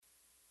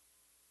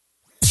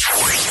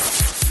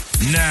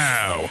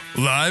Now,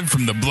 live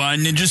from the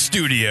Blind Ninja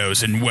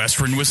Studios in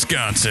Western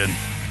Wisconsin,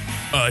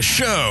 a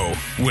show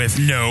with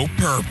no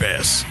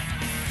purpose,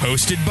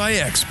 hosted by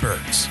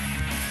experts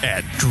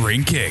at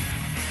drinking,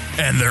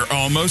 and they're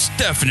almost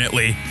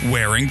definitely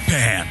wearing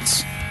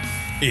pants.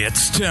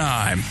 It's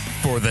time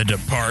for the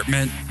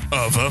Department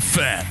of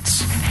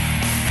Offense.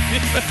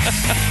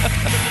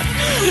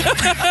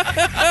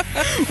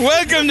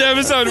 Welcome to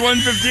episode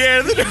 158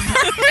 of the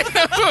Department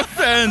of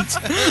Offense.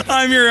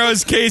 I'm your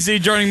host, Casey.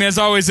 Joining me as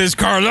always is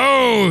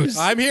Carlos.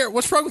 I'm here.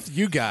 What's wrong with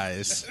you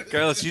guys?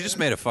 Carlos, you just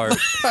made a fart.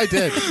 I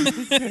did.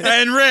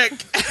 And Rick.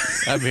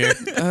 I'm here.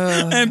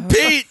 And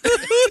Pete.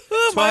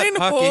 Mine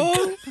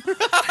hole.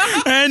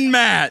 And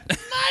Matt.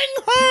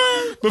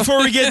 Before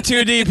we get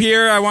too deep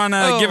here, I want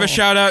to give a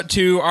shout out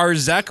to our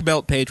Zach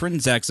Belt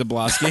patron, Zach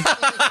Zablosky.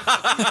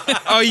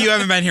 Oh, you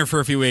haven't been here for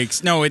a few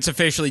weeks. No, it's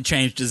officially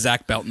changed to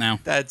Zach Belt now.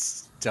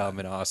 That's dumb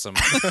and awesome.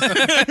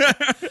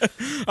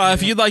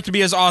 If you'd like to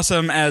be as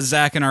awesome as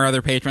Zach and our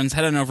other patrons,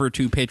 head on over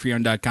to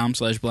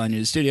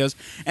patreon.com/blindnewsstudios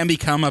and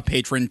become a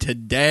patron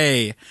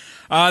today.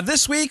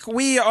 This week,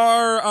 we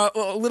are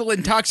a little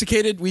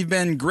intoxicated. We've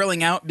been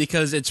grilling out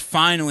because it's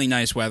finally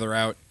nice weather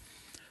out.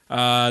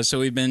 So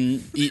we've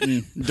been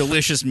eating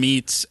delicious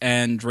meats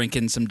and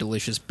drinking some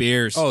delicious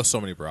beers. Oh,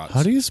 so many brats.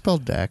 How do you spell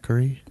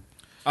daiquiri?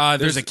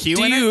 There's a Q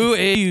in it?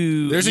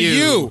 D-U-A-U. There's a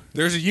U.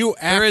 There's a U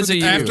after is the a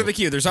Q. U. After the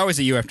Q. There's always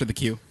a U after the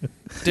Q.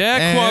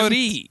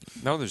 Daquari.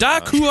 No, there's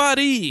not.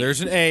 Daquari.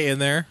 There's an A in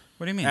there.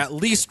 What do you mean? At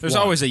least There's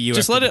one. always a U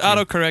Just after let it the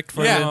Q. autocorrect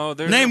for Yeah. you. No,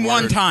 there's Name a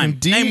one word. time.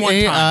 Name one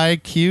time.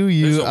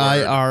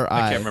 D-A-I-Q-U-I-R-I.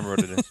 I can't remember what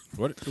it is.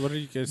 What are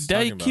you guys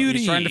talking about? Daikuri.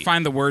 He's trying to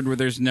find the word where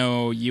there's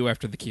no U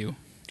after the Q.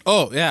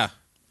 Oh, yeah.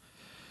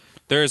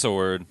 There is a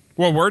word.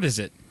 What word is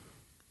it?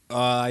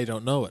 I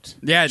don't know it.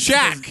 Yeah,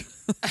 Shaq.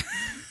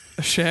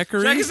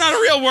 Shackery? Shaq is not a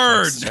real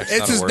word. That's not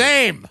It's a his word.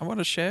 name. I want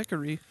a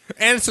shackery.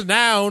 And it's a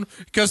noun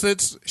because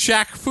it's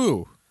Shaq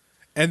Fu.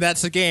 And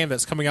that's a game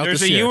that's coming out There's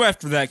this a year. U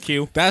after that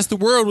Q. That's the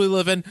world we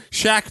live in.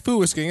 Shaq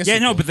Fu is getting a Yeah, no,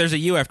 sequel. but there's a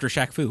U after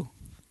Shaq Fu.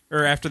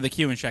 Or after the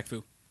Q in Shaq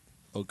Fu.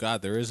 Oh,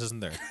 God, there is, isn't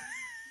there?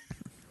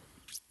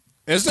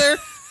 Is there?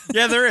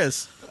 Yeah, there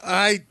is.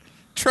 I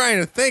trying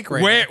to think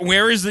right now.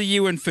 Where is the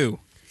U in Fu?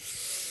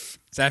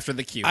 It's after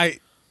the Q.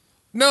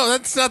 No,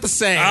 that's not the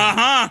same.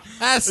 Uh-huh.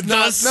 That's The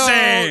not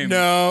same.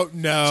 No.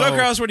 So,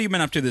 Carlos, what have you been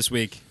up to this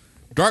week?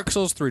 Dark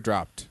Souls 3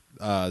 dropped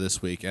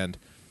this week, and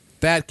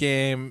that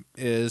game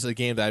is a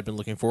game that I've been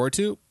looking forward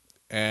to,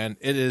 and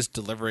it is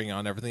delivering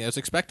on everything I was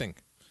expecting.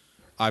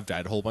 I've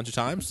died a whole bunch of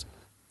times.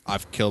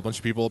 I've killed a bunch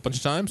of people a bunch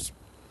of times.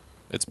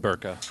 It's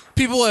Burqa.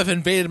 People have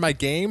invaded my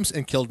games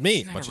and killed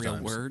me a Not bunch a of real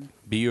times. word.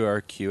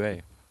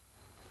 B-U-R-Q-A.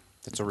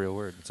 That's a real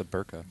word. It's a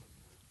Burqa.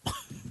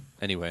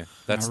 Anyway,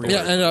 that's Not the really.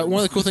 word. Yeah, and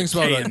one of the cool things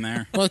about K in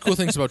there. one of the cool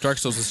things about Dark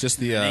Souls is just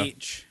the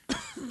H.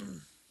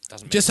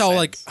 Doesn't make just how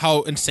sense.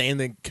 how insane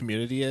the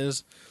community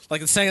is.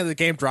 Like the second the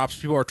game drops,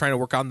 people are trying to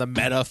work on the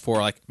meta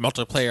for like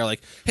multiplayer. Like,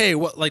 hey,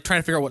 what? Like trying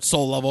to figure out what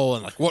soul level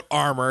and like what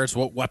armors,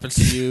 what weapons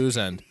to use,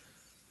 and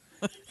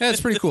yeah,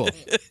 it's pretty cool.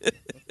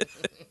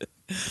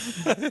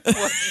 So,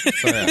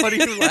 yeah. What are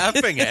you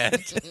laughing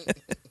at?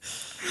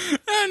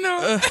 I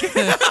know.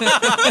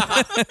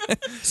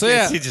 So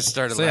yeah, He just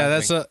started so yeah,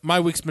 laughing. that's my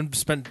week's been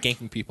spent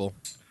ganking people.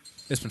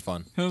 It's been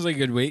fun. That was a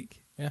good week.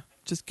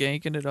 Just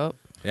ganking it up.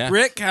 Yeah,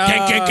 Rick,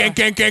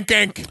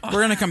 gank. we're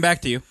going to come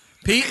back to you.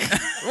 Pete?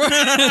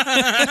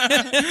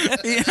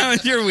 How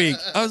was your week?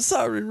 I'm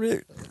sorry,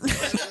 Rick.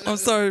 I'm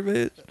sorry,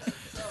 mate.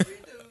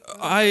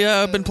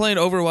 I've been playing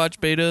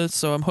Overwatch beta,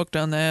 so I'm hooked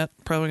on that.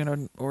 Probably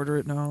going to order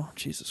it now.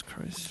 Jesus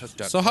Christ.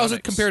 So how's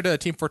it compared to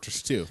Team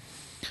Fortress 2?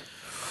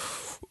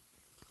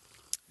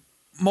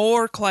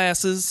 More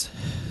classes.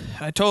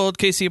 I told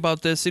Casey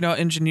about this. You know,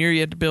 engineer, you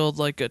had to build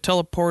like a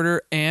teleporter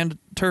and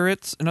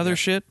turrets and other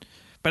shit.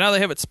 But now they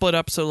have it split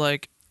up, so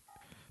like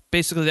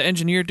basically the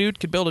engineer dude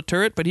could build a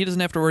turret, but he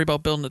doesn't have to worry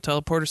about building a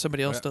teleporter.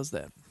 Somebody else does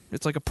that.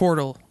 It's like a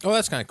portal. Oh,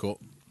 that's kind of cool.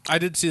 I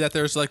did see that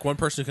there's like one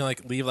person who can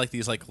like leave like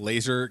these like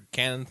laser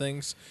cannon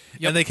things,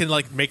 and they can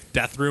like make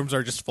death rooms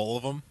are just full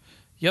of them.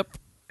 Yep.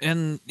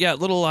 And yeah,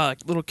 little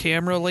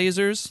camera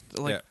lasers that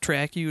like Yeah.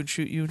 track you and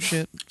shoot you and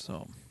shit.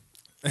 So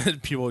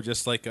And people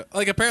just like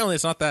apparently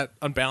it's not that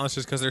unbalanced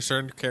just because there's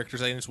certain characters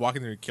that can just walk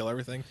in there and kill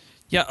everything.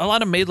 yeah, a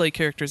lot of melee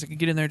characters that can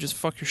get in there and just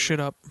fuck your shit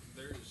up.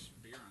 There's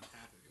beer on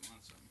tap if you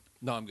want some.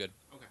 No, I'm good.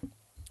 Okay.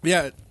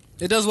 Yeah,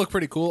 it does look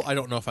pretty cool. I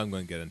don't know if I'm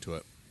going to get into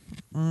it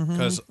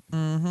because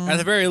at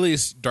the very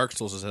least, Dark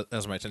Souls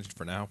has my attention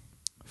for now.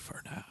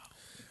 For now.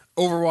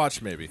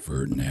 Overwatch maybe.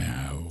 For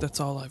now. That's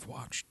all I've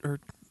watched or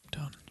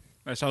done.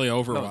 I saw the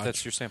Overwatch. No,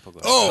 that's your sample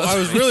glass. Oh, I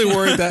was really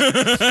worried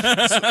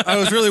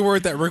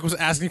that Rick was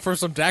asking for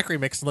some daiquiri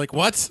mix. I'm like,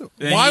 what?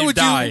 Then Why you would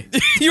die.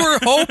 You were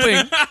hoping.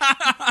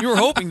 You were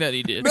hoping that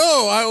he did.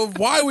 No,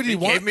 why would he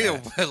want Gave me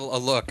that? a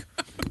look.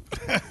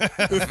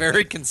 A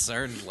very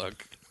concerned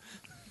look.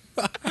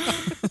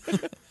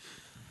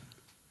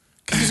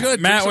 He's gonna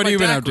drink Matt, some what of have you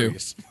my been up to?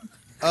 daiquiris.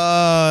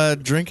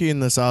 Drinking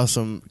this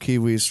awesome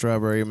kiwi,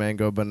 strawberry,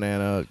 mango,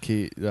 banana.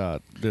 Did I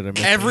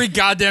mention Every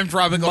goddamn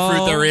tropical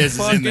fruit there is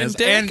in this.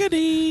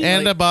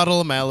 and a bottle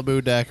of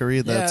Malibu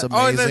daiquiri. That's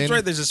amazing. Oh, that's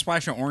right. There's a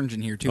splash of orange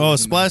in here too. Oh, a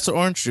isn't there? splash of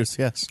orange juice.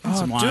 Yes,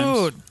 Some limes.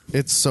 Dude,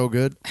 it's so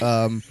good.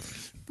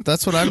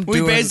 That's what I'm We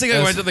doing. basically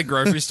as- went to the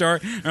grocery store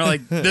and we're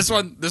like, this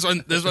one. This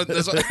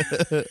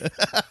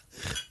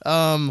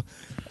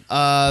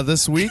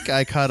week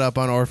I caught up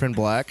on Orphan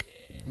Black.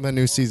 The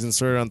new season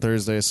started on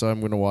Thursday, so I'm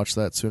going to watch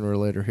that sooner or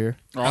later here.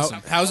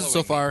 Awesome. How's it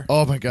so far?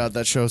 Oh my god,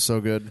 that show's so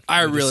good.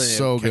 I It is really need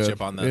so to catch good.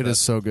 up on that. It is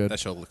so good. That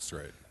show looks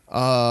great.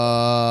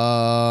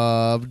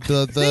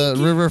 The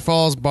River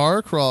Falls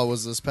Bar Crawl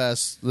was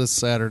this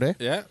Saturday.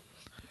 Yeah.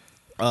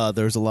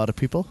 There's a lot of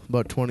people,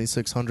 about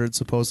 2,600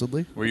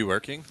 supposedly. Were you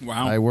working?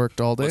 Wow. I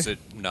worked all day. Was it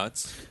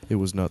nuts? It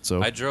was nuts.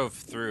 So I drove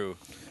through.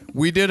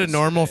 we did a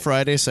normal yesterday.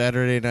 Friday,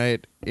 Saturday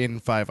night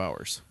in 5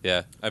 hours.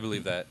 Yeah, I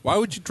believe that. Why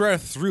would you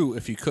drive through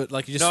if you could?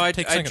 Like, you just No, I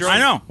take drove- seconds. I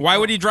know. Why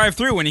would he drive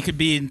through when he could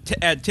be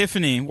at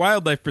Tiffany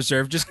Wildlife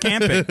Preserve just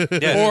camping?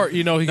 Yeah. Or,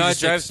 you know, he No,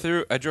 just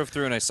takes- I drove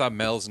through and I saw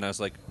Mel's and I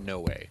was like, no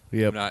way.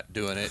 Yep. I'm not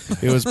doing it.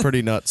 It was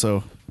pretty nuts.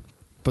 So,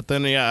 but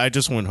then I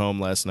just went home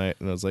last night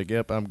and I was like,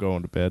 "Yep, I'm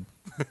going to bed."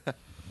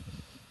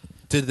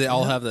 Did they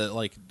all have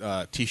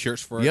the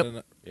T-shirts for Yep.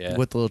 it? Yeah.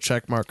 With the little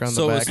check mark on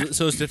So the back. it's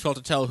difficult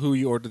to tell who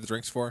you ordered the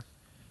drinks for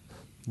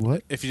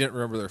What? if you didn't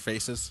remember their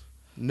faces.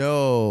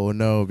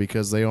 No,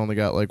 because they only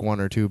got like 1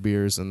 or 2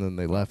 beers and then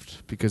they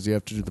left because you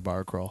have to do the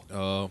bar crawl.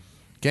 Oh,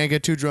 Can't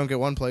get too drunk at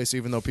one place,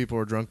 even though people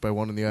were drunk by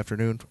 1 in the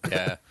afternoon.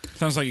 Yeah.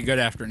 Sounds like a good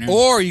afternoon.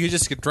 or you could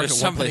just get drunk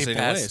There's at one place somebody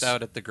anyways. passed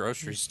out at the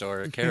grocery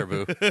store at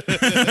Caribou.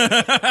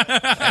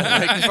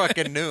 At like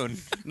fucking noon.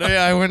 No,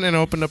 yeah, I went and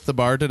opened up the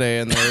bar today,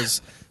 and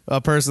there's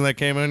a person that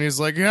came in. He's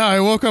like, "Yeah, I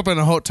woke up in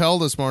a hotel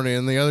this morning,"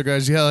 and the other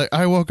guys, "Yeah, like,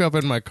 I woke up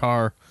in my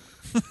car."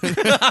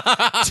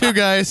 2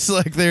 guys,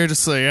 like they were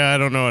just like, "Yeah, I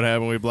don't know what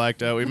happened. We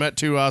blacked out. We met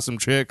 2 awesome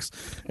chicks,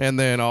 and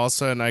then all of a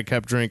sudden, I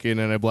kept drinking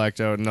and I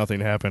blacked out, and nothing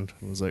happened."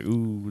 I was like,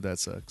 "Ooh, that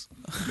sucks."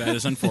 That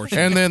is unfortunate.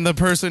 And then the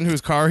person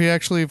whose car he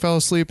actually fell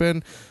asleep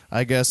in,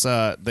 I guess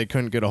they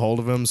couldn't get a hold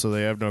of him, so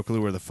they have no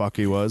clue where the fuck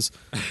he was.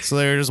 So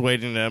they were just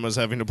waiting to Emma's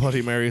having a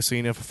Bloody Mary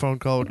scene if a phone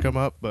call would come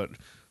up, but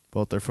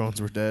both their phones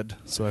were dead,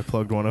 so I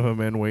plugged one of them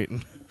in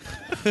waiting.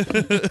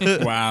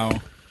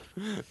 Wow.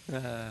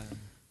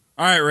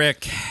 All right,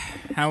 Rick.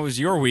 How was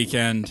your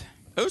weekend?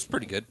 It was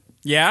pretty good.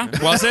 Yeah?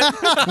 Was it?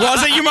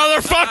 Was it, you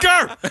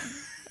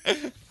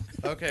motherfucker?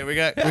 Okay, we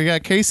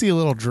got Casey a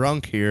little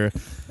drunk here,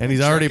 and he's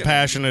already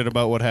passionate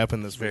about what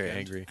happened this Very weekend.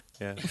 angry.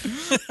 Yeah.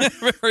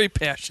 very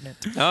passionate.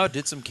 No,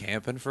 did some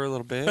camping for a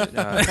little bit.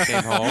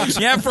 Came home.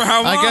 Yeah, for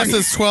how long? I guess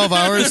it's 12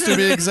 hours to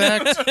be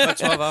exact. About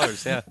 12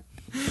 hours, yeah.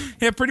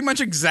 Yeah, pretty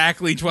much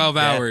exactly 12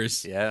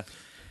 hours. Yeah.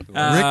 Rick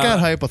got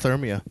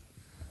hypothermia.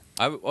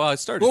 I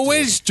started. Well, to.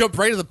 wait, just jump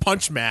right to the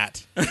punch,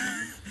 Matt.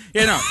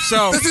 You know,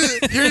 so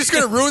You're just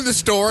gonna ruin the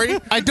story.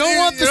 I don't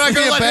want this You're to not be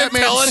gonna a let him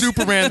Batman tell it?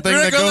 Superman thing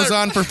You're that not gonna goes let-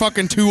 on for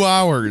fucking 2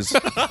 hours.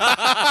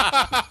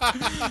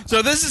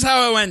 so this is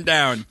how it went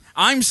down.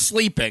 I'm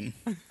sleeping.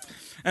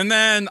 And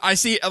then I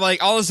see,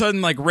 like, all of a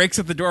sudden, like, Rick's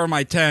at the door of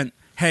my tent.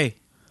 Hey.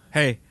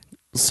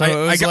 So it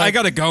was I like-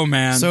 gotta go,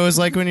 man. So it was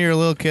like when you were a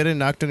little kid and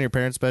knocked on your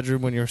parents'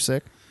 bedroom when you were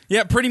sick?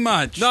 yeah, pretty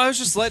much. No, I was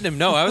just letting him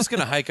know. I was going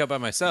to hike up by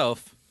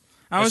myself.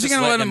 I was just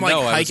going to let letting him, him like,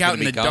 know I hike was out gonna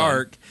in the be gone.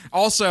 dark.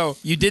 Also,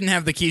 you didn't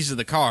have the keys to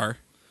the car.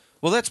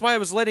 Well, that's why I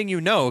was letting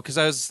you know, because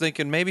I was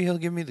thinking maybe he'll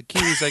give me the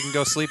keys. I can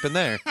go sleep in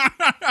there.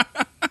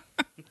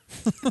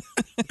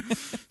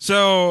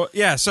 So,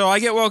 yeah, so I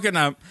get woken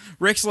up.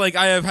 Rick's like,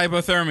 I have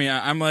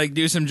hypothermia. I'm like,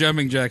 do some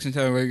jumping jacks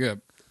until I wake up.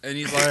 And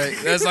he's like,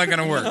 that's not going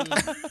to work.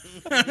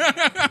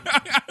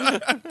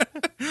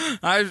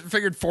 I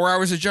figured 4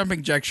 hours of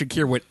jumping jacks should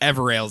cure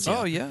whatever ails you.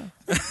 Oh, yeah.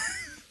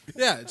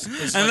 Yeah, it's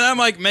And then I'm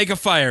like, make a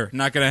fire.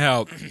 Not going to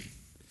help.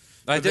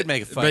 I did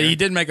make a fire. But you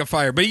did make a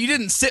fire. But you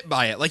didn't sit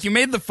by it. Like, you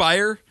made the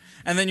fire,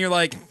 and then you're,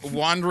 like,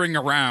 wandering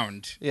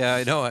around. Yeah,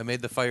 I know. I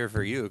made the fire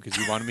for you because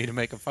you wanted me to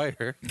make a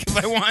fire. Because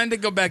I wanted to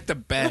go back to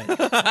bed.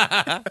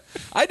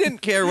 I didn't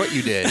care what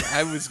you did.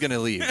 I was going to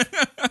leave.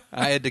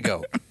 I had to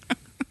go.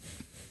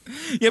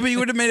 Yeah, but you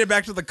would have made it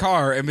back to the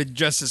car and been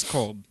just as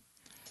cold.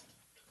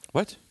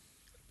 What?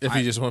 if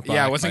you just went by.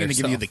 Yeah, I wasn't by going to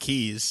give you yourself. the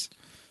keys.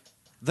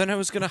 Then I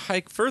was going to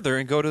hike further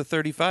and go to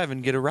 35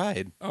 and get a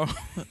ride. Oh,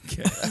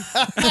 okay.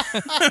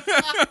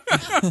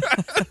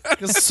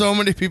 Because so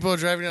many people are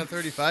driving on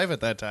 35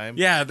 at that time.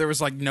 Yeah, there was,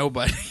 like,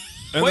 nobody.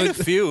 Quite a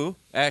few,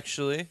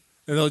 actually.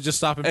 And they'll just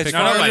stop and As pick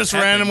far up. as Or like just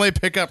tapping. randomly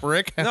pick up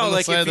Rick No, on the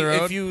like side of the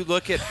road. if you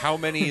look at how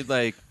many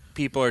like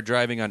people are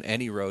driving on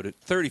any road,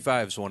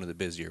 35 is one of the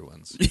busier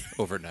ones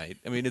overnight.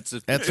 I mean, it's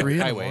a at 3 in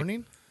the highway.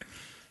 morning?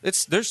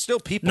 There's still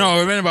people. No, it would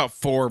have been about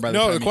 4 by the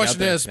No, time the you question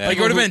got there. is, Like, it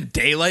people would have who- been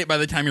daylight by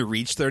the time you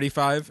reached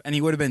 35, and he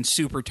would have been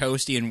super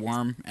toasty and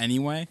warm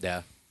anyway.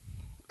 Yeah.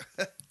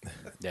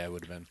 Yeah, it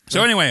would have been.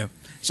 So anyway,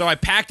 so I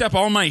packed up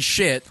all my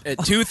shit at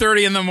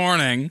 2:30 in the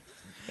morning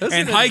It was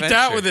and an hiked out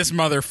adventure. with this It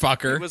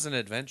motherfucker. was an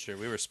adventure.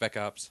 We were spec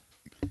ops.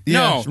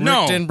 Rick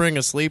no. didn't bring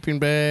a sleeping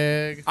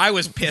bag. I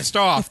was pissed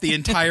off the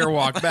entire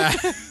walk back.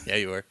 Yeah,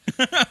 you were.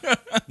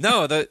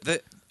 No,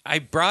 I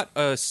brought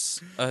a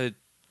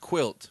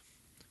quilt,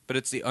 but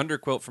it's the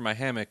underquilt for my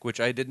hammock, which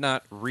I did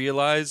not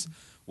realize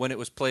when it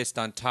was placed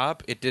on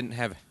top. It didn't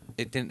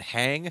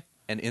hang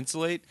and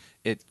insulate.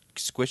 It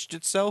squished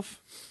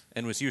itself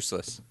and was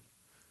useless.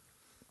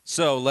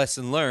 So,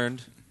 lesson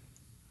learned: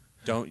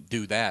 don't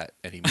do that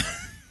anymore.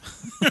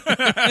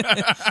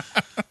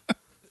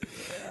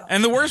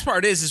 And the worst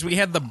part is we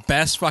had the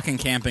best fucking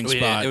camping spot.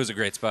 Yeah, it was a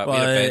great spot. We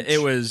had a bench.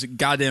 It was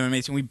goddamn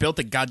amazing. We built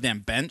a goddamn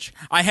bench.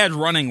 I had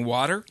running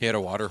water. He had a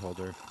water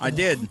holder. I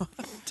did.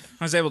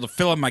 I was able to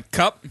fill up my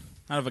cup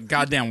out of a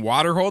goddamn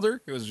water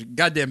holder. It was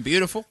goddamn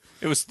beautiful.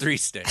 It was 3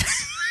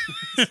 sticks.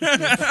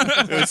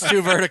 It was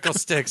 2 vertical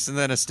sticks and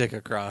then a stick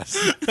across.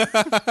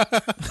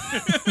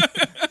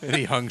 And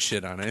he hung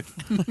shit on it.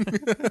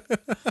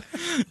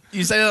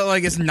 You say that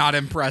like it's not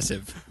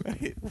impressive.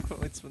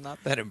 It's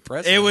not that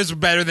impressive. It was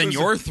better than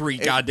your 3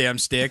 goddamn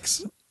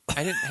sticks.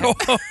 I didn't have,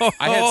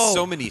 I had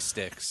so many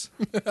sticks.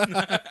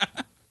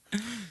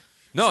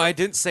 No, I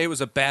didn't say it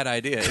was a bad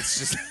idea. It's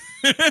just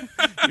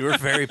you were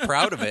very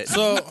proud of it.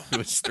 So it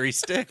was 3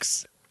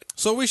 sticks.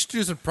 So we should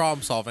do some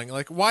problem solving.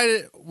 Like, why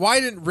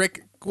didn't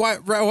Rick? Why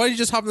did you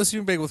just hop in the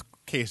sleeping bag with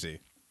Casey?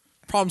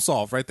 Problem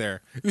solved right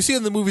there. You see it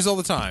in the movies all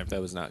the time. That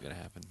was not going to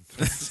happen.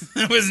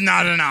 It was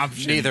not an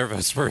option. Neither of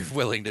us were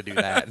willing to do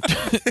that.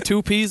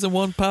 2 peas in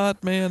 1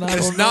 pot, man. I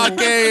It's don't not know.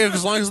 gay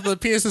as long as the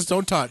penises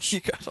don't touch,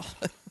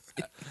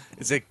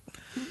 Is it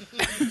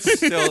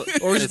still,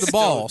 or is it it's the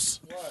balls?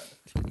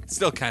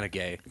 Still kind of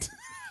gay.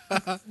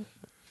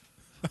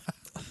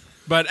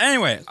 But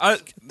anyway,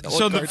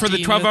 so for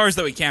the 12 Gardenia. hours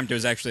that we camped, it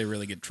was actually a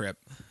really good trip.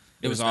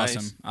 It was was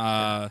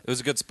awesome. It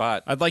was a good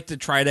spot. I'd like to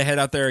try to head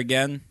out there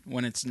again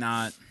when it's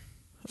not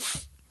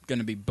going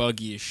to be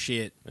buggy as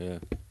shit. Yeah.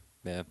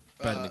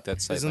 But I think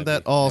that site Isn't might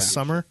that be- all yeah.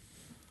 summer?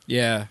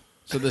 Yeah.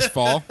 So this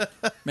fall,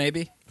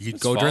 maybe? You'd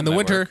This go fall during the might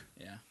winter. work.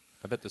 Yeah.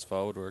 I bet this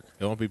fall would work.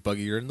 It won't be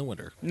buggier in the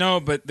winter.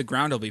 No, but the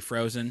ground will be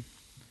frozen.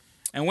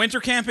 And winter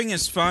camping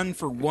is fun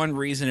for one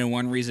reason and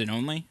one reason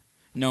only.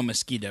 No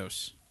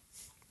mosquitoes.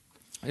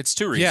 It's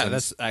 2 reasons. Yeah,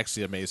 that's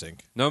actually amazing.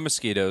 no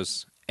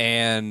mosquitoes,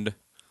 and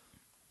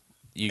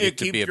you It get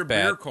to keeps be a your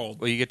bad. beer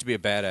cold. Well, you get to be a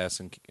badass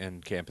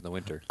and camp in the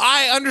winter.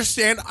 I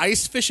understand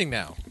ice fishing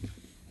now.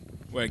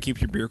 What,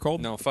 keep your beer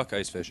cold? No, fuck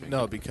ice fishing.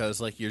 No, because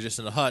like you're just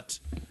in a hut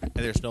and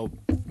there's no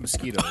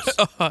mosquitoes.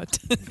 Hot.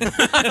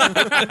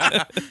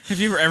 Have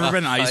you ever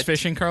been ice hut.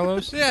 fishing,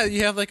 Carlos? Yeah,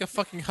 you have like a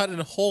fucking hut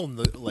and a hole in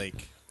the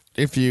lake.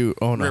 If you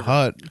own a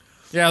hut.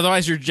 Yeah,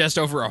 otherwise you're just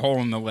over a hole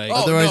in the lake.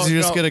 Oh, Otherwise, no, you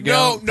just no, get a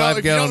no, no, if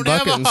you 5-gallon don't have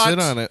bucket a and hut- sit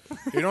on it.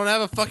 If you don't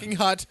have a fucking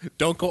hut,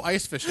 don't go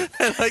ice fishing.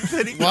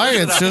 Why?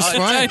 It's just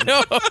fine.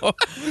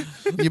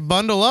 You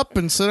bundle up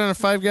and sit on a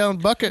 5-gallon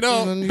bucket.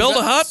 No, and then you Build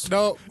a hut.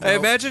 No, I no.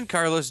 imagine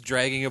Carlos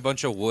dragging a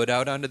bunch of wood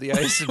out onto the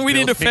ice. And We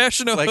need to building,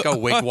 fashion a like a hut.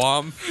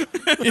 wigwam.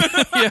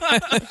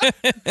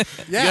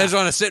 Yeah. You guys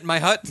want to sit in my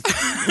hut?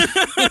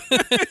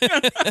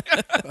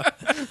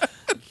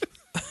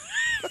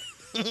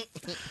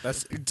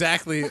 That's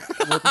exactly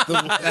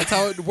that's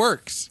how it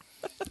works.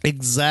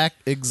 exact.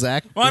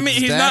 Well, I mean,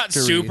 he's not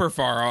exactory. super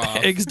far off.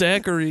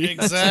 Ex-daiquiri.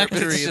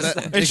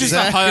 Exactory. It's just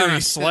a hut on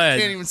a sled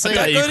Can't even say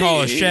that that. you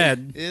call a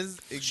shed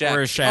Shack.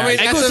 or a shack. I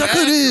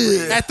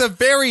mean, at the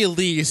very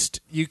least,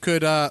 you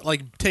could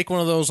like take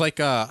one of those like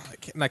I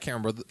can't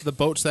remember the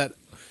boats that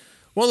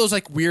one of those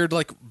like weird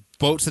like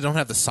boats that don't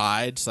have the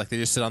sides, like they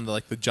just sit on the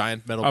like the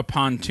giant metal a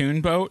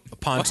pontoon boat.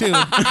 pontoon.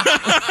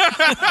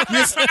 you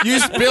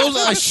just build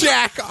a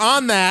shack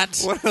on that,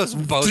 One of those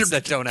boats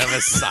that don't have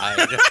a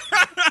side.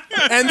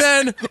 and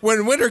then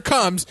when winter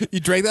comes,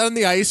 you drag that on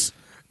the ice,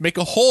 make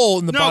a hole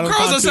in the No, bottom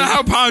Carlos, of that's the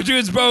not pontoon. how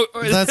pontoons boat.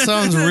 That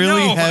sounds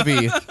really No.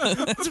 heavy.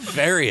 It's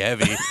very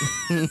heavy.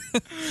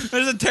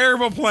 There's a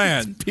terrible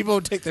plan. People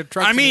would take their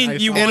trucks. I in the mean,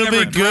 ice you hole. won't It'll be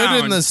never good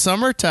drown. in the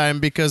summertime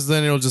because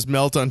then it'll just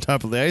melt on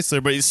top of the ice there,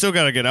 but you still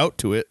got to get out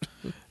to it.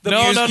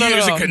 No, use, no, no,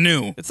 use no. a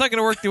canoe. It's not going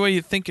to work the way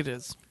you think it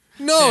is.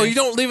 No, you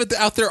don't leave it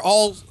out there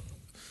all.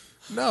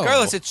 No,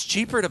 Carlos, it's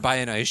cheaper to buy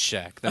an ice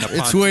shack than a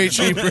pontoon. It's way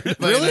cheaper to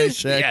buy an Really? ice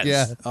shack,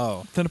 Yes. yeah.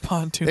 Oh, Than a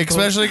pontoon. boat.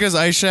 Especially because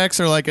ice shacks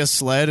are like a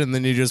sled, and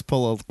then you just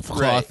pull a claw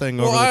Right. thing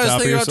well, over I the was top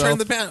of thinking about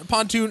yourself. turning the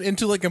pontoon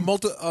into like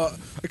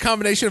a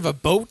combination of a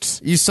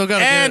boat You still got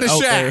to and get a it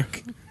out there.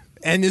 shack,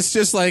 and it's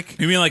just like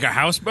You mean like a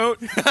houseboat?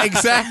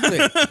 exactly.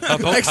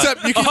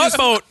 Except you a can hut just,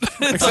 boat.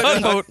 It's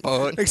a hut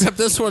boat. except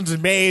this one's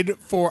made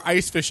for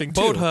ice fishing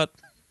too. Boat hut.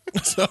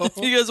 So,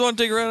 You guys want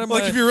to take a ride on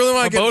like, my if you really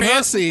want my to get boat hut?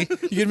 fancy,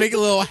 you can make a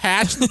little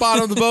hatch at the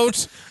bottom of the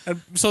boat,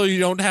 and so you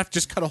don't have to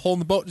just cut a hole in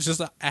the boat. It's just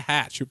a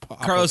hatch. You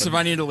pop Carlos, open. if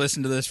I need to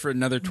listen to this for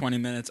another 20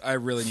 minutes, I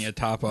really need a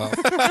top off.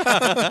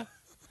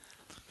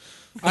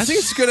 I think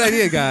it's a good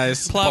idea,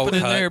 guys. Plop it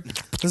in hut. there.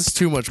 This is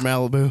too much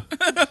Malibu.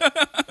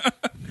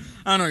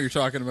 I don't know what you're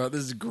talking about.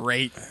 This is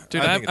great.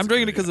 Dude, I I'm think it's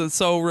drinking it because it's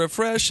so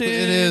refreshing.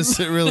 It is.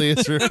 It really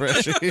is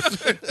refreshing.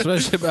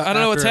 Especially about I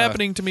don't know what's after,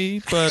 happening to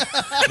me, but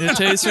it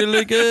tastes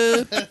really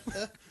good.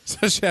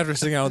 Especially after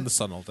sitting out in the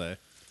sun all day.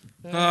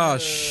 Oh,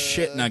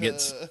 shit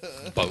nuggets.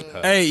 Boat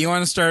hug. Hey, you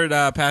want to start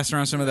passing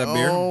around some of that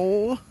beer?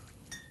 Oh,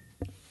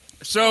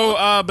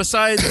 So,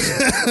 besides...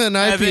 an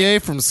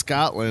IPA from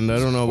Scotland. I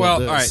don't know about Well,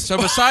 this. all right. So,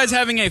 besides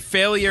having a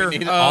failure We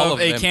need all of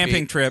of a them,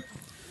 camping Pete. trip,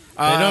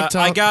 don't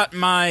tell- I got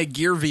my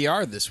Gear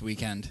VR this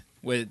weekend,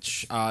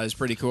 which is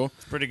pretty cool.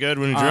 Pretty good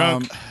when you're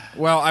drunk.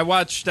 Well, I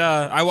watched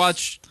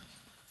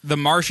The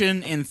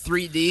Martian in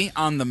 3D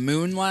on the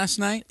moon last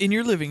night. In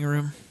your living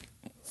room.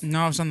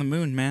 No, I was on the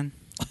moon, man.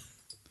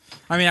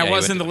 I mean, Yeah, I you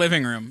was went in the to-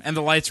 living room, and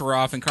the lights were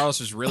off, and Carlos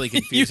was really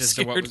confused as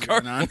to what scared was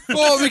going on.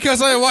 Well,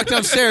 because I walked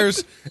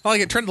downstairs,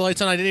 I turned the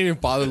lights on. I didn't even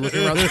bother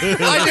looking around.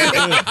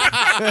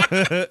 I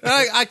did.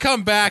 I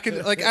come back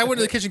and I went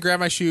to the kitchen, grab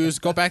my shoes,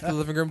 go back to the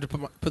living room to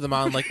put them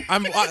on.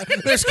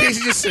 There's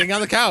Casey just sitting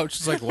on the couch.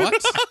 It's like, what?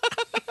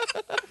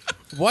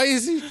 Why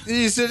is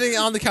he's sitting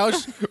on the couch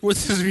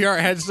with his VR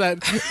headset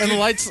and the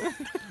lights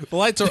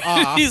are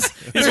off.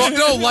 There's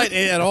no light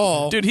in at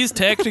all. Dude, he's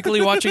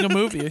tactically watching a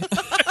movie.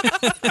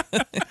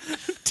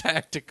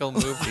 Tactical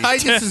movie.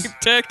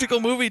 Tactical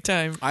movie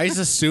time. I just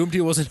assumed he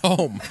wasn't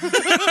home.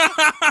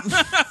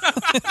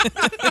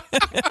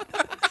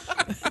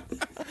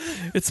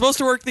 It's supposed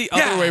to work the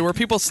other way, where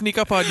people sneak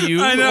up on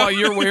you I know. while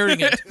you're wearing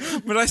it.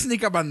 But I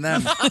sneak up on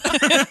them. You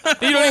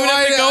don't even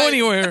have to go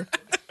anywhere.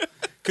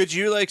 Could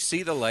you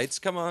see the lights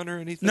come on or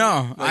anything?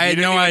 No, Like, I you had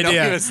didn't no even know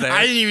idea. he was there?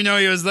 I didn't even know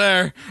he was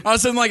there. All of a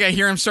sudden, I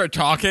hear him start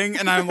talking,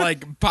 and I'm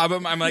pop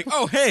him. I'm like,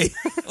 oh, hey.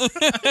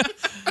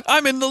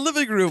 I'm in the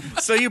living room.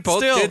 So you both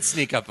Still. did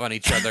sneak up on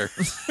each other.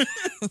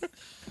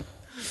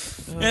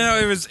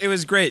 It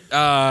was great.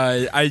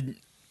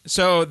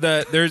 So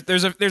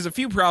there's a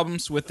few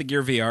problems with the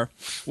Gear VR.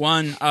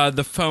 One,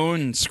 the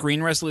phone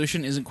screen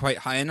resolution isn't quite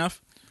high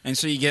enough, and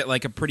so you get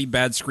a pretty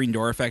bad screen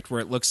door effect where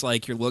it looks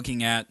like you're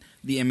looking at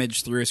the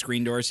image through a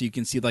screen door, so you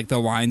can see the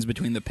lines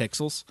between the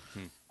pixels.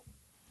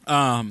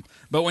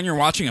 But when you're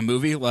watching a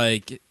movie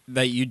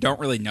that, you don't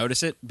really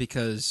notice it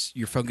because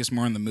you're focused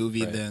more on the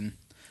movie than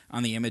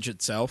on the image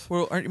itself.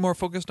 Well, aren't you more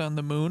focused on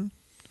the moon?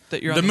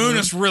 That you're The on moon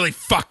is really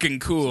fucking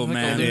cool, Like a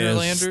man. lunar Yes,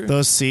 lander?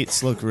 those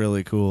seats look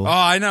really cool. Oh,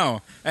 I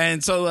know.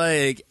 And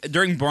so,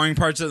 during boring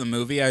parts of the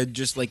movie, I'd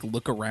just,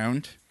 look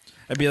around.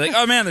 I'd be like,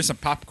 oh, man, there's some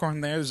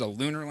popcorn there. There's a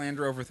lunar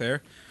lander over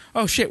there.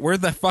 Oh, shit, where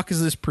the fuck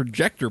is this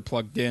projector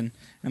plugged in?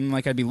 And,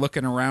 I'd be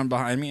looking around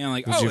behind me, and I'm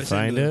like, Did oh, you it's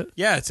find in the, it?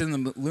 Yeah, it's in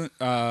the lunar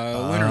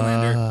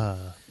lander. Ah.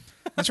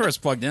 That's where it's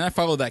plugged in. I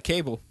followed that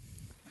cable.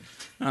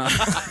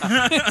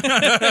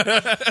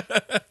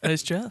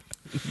 Nice job.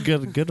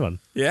 Good one.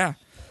 Yeah.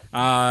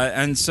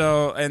 And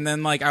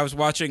then, I was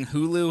watching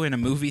Hulu in a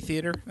movie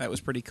theater. That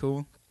was pretty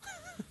cool.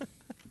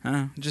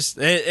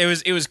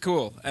 It was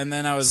cool. And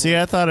then I was See,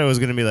 I thought it was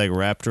going to be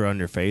wrapped around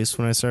your face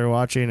when I started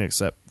watching,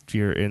 except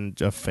you're in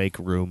a fake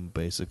room,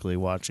 basically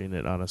watching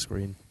it on a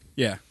screen.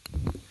 Yeah.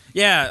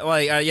 Yeah,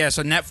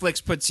 so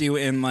Netflix puts you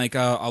in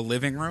a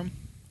living room.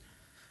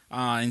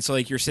 And so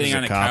you're sitting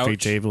There's on a a coffee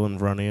couch. table in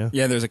front of you.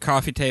 Yeah, there's a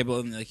coffee table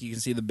and you can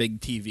see the big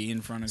TV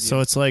in front of you. So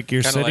it's like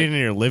you're Kinda sitting in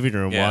your living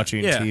room Yeah.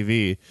 watching Yeah.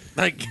 TV,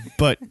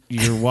 but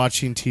you're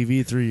watching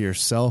TV through your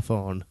cell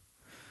phone.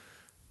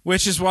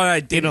 which is why I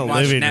didn't a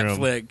watch living room.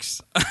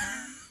 Netflix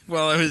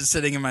while I was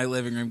sitting in my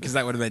living room because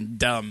that would have been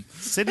dumb.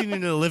 Sitting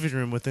in a living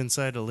room with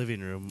inside a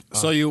living room.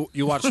 So you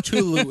watch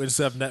Hulu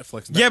instead of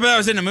Netflix. Yeah, but I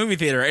was in a movie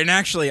theater and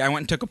actually I went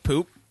and took a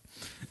poop.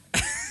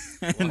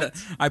 And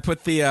I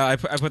put the I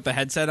put the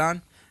headset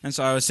on. And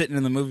so I was sitting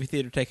in the movie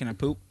theater taking a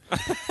poop. And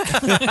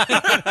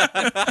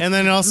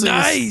then also,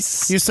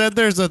 Nice. you said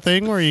there's a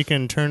thing where you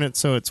can turn it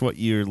so it's what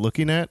you're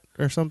looking at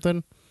or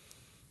something.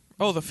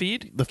 Oh, the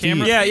feed? The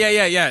Camera? feed.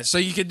 Yeah. So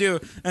you could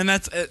do, and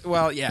that's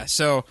well, yeah.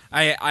 So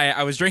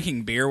I was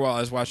drinking beer while I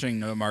was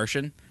watching The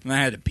Martian, and I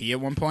had to pee at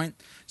one point.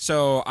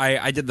 So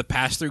I did the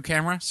pass through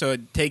camera. So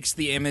it takes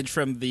the image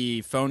from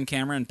the phone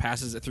camera and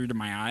passes it through to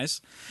my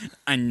eyes.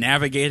 I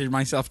navigated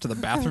myself to the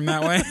bathroom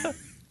that way.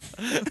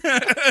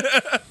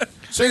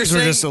 So you're Things were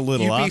saying just a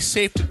little you'd be off.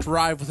 safe to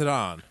drive with it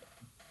on.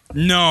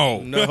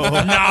 No,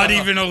 not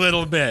even a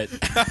little bit.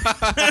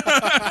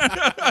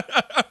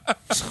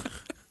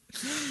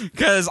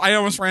 Because I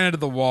almost ran into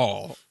the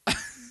wall.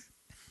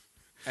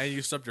 And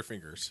you stubbed your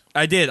fingers.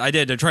 I did. I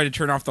tried to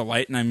turn off the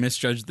light and I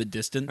misjudged the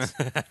distance.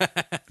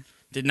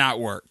 Did not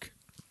work.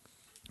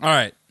 All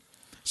right.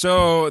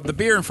 So the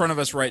beer in front of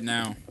us right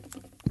now.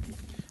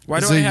 Why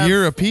It's do I a have?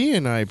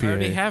 European I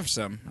already IPA. have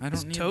some. I don't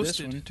It's need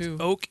toasted. this one too.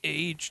 Oak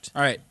aged.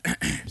 All right.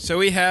 So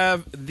we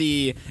have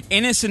the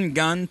Innocent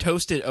Gun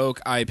Toasted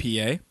Oak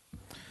IPA.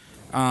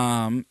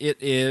 It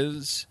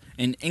is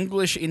an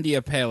English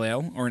India Pale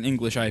Ale or an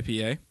English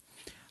IPA.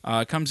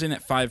 Comes in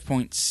at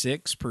 5.6%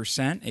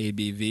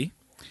 ABV.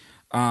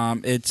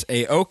 It's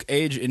a oak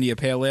aged India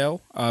Pale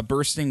Ale,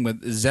 bursting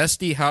with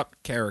zesty hop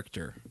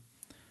character.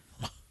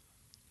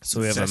 So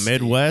we have a Zesty.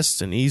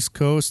 Midwest, an East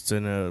Coast,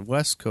 and a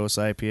West Coast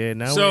IPA.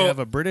 Now So- we have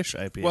a British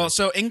IPA. Well,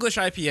 so English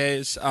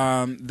IPAs,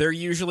 they're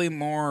usually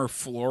more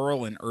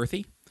floral and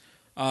earthy,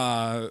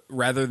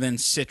 rather than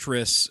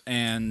citrus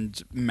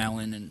and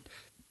melon and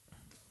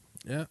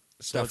Yeah.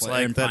 so stuff it's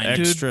like and that pine.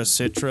 extra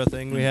Citra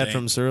thing we had Okay.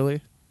 from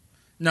Surly.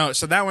 No,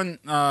 so that one,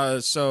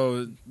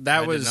 so that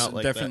I did was not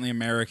like definitely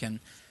American.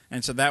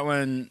 And so that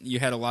one, you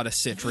had a lot of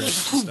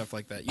citrus and stuff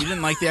like that. You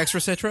didn't like the extra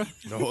citra?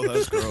 No, that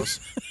was gross.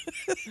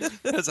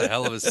 That's a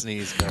hell of a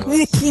sneeze, Kyle.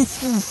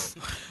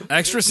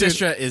 Extra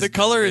citra is The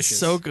color delicious. is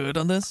so good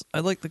on this. I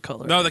like the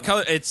color. No, the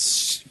color,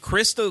 it's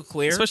crystal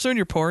clear. especially when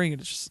you're pouring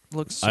it, it just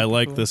looks. I super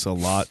like cool. this a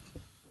lot.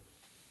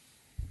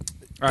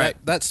 All right.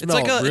 That It's smell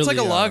like a really, it's like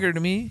a lager to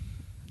me.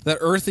 That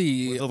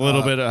earthy. With a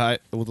little bit of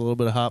with a little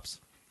bit of hops.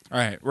 All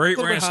right. We're bit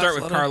going to hot start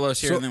with cider.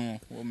 Carlos here, So- and then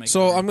we'll make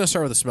So it. I'm gonna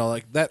start with the smell,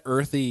 like that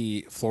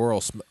earthy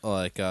floral,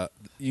 like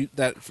you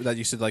that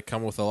you said like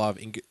come with a lot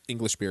of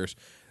English beers.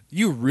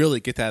 You really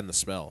get that in the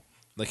smell,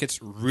 like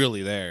it's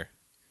really there.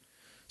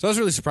 So I was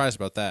really surprised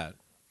about that.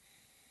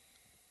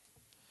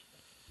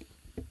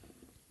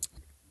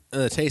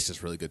 And the taste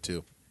is really good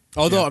too.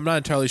 Although I'm not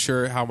entirely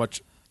sure how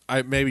much.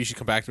 Maybe you should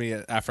come back to me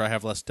after I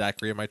have less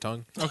daiquiri in my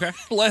tongue. Okay.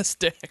 Less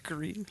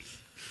daiquiri.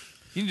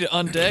 You need to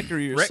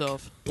undaiquiri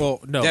yourself.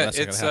 Well, no, yeah, that's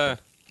not it's gonna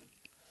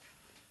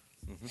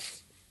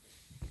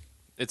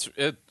happen.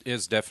 it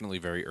is definitely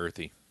very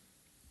earthy.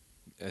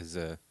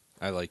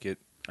 I like it.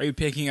 Are you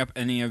picking up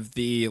any of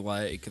the,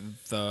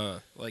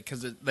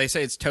 because they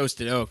say it's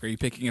toasted oak. Are you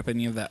picking up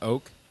any of that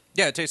oak?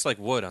 Yeah, it tastes like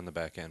wood on the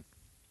back end.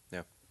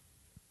 Yeah.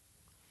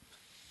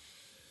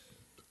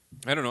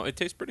 I don't know. It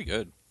tastes pretty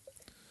good.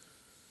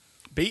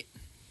 Pete?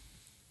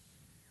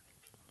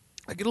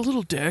 I get a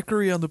little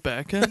daiquiri on the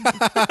back end.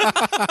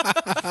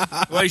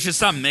 Well, you should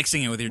stop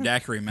mixing it with your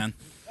daiquiri, man.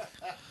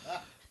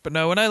 But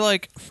no, when I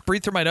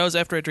breathe through my nose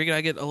after I drink it,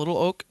 I get a little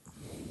oak,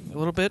 a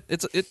little bit.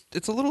 It's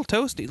a little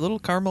toasty, a little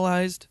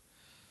caramelized,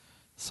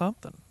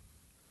 something.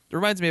 It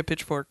reminds me of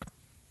Pitchfork.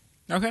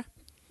 Okay.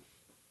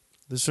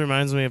 This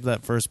reminds me of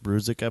that first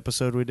Bruzik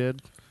episode we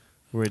did,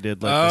 where we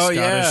did like the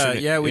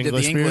Scottish and we did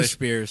the English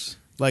beers.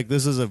 Like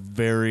this is a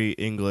very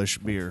English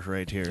beer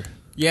right here.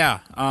 Yeah.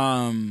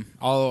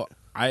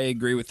 I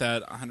agree with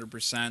that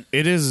 100%.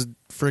 It is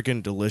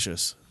freaking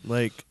delicious.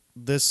 Like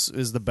this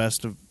is the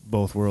best of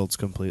both worlds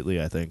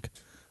completely. I think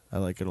I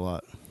like it a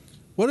lot.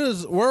 What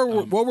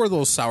were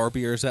those sour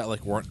beers that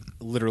like weren't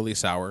literally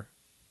sour?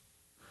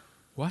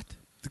 What?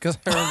 Because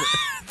I remember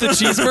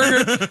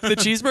The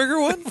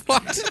cheeseburger one?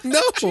 what?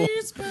 No,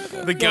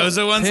 The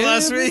Goza ones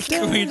last week?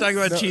 When you talking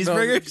about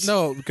cheeseburgers?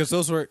 No, because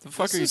those were the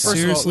fuck are you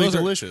Seriously those are,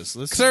 delicious.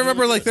 Because I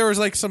remember like there was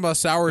like some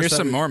sour. Here's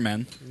some more,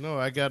 man. No,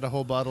 I got a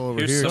whole bottle over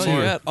Here's here. some You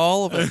more. got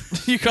all of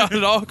it. You got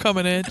it all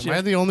coming at Am you.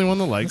 I the only one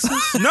that likes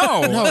this?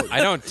 No. I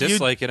don't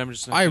dislike it. I'm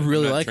just. I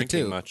really not like it,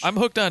 drinking too. Much. I'm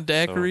hooked on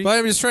daiquiri. But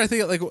I'm just trying to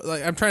think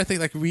like I'm trying to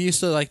think like we used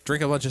to like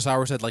drink a bunch of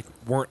sours that like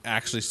weren't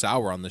actually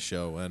sour on the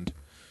show, and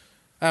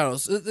I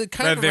don't know. It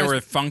kind That of they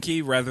reminds, were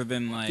funky rather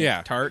than like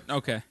Yeah. tart?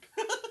 Okay.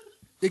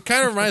 it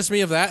kind of reminds me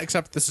of that,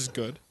 except this is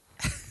good.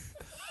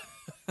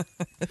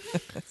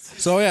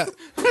 So yeah,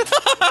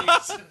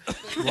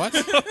 what?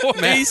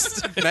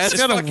 Matt's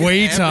got a fucking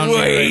weight on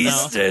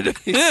hammered.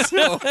 me right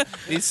now.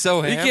 He's so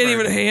You hammered. can't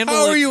even handle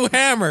How it. are you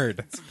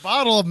hammered?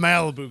 Bottle of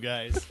Malibu,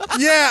 guys.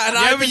 Yeah, and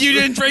Yeah, but you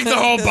didn't drink the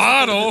whole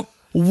bottle.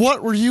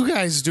 What were you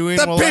guys doing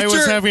The while I was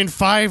picture- having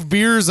 5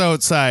 beers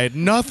outside?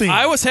 Nothing.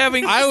 I was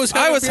having beers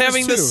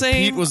having the too.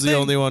 same. Pete was the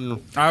only one.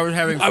 I was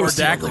having 4 was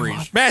the only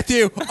daiquiris.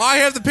 Matthew, I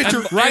have the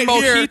picture right and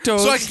here,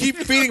 mojitos. so I can keep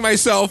feeding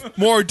myself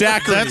more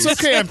daiquiris.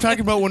 That's okay. I'm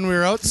talking about when we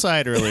were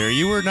outside earlier.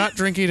 You were not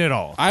drinking at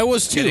all. I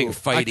was too. Getting I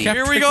fighty. kept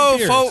Here we drinking go,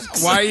 beers.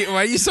 folks. Why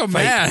are you so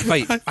mad?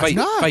 Fight,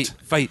 not.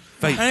 fight.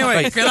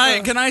 Anyway,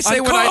 can I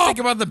say what I think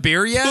about the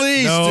beer yet?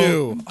 Please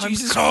No. do.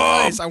 Jesus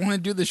Christ, I want to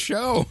do the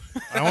show.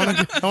 I want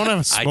to have a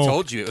I smoke.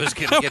 told you it was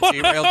going to get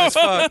derailed as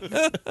fuck.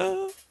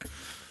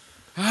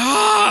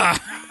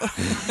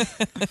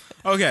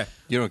 Okay.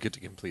 You don't get to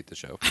complete the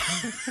show.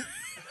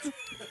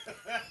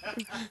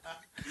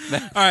 All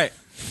right.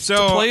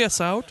 So Play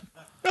us out.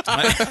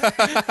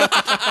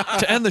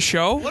 To end the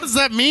show. What does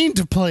that mean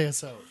to play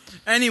us out?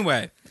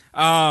 anyway,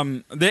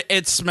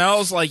 it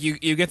smells like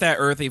you get that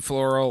earthy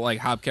floral like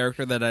hop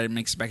character that I'm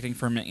expecting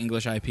from an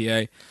English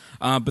IPA.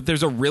 But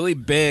there's a really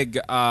big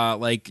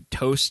like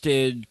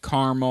toasted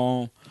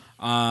caramel,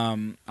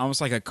 almost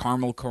like a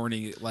caramel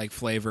corny like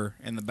flavor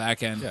in the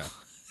back end. Yeah.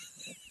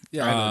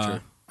 Yeah,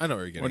 I know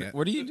what you're getting at.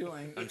 What are you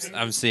doing?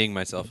 I'm seeing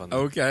myself on the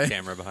Okay.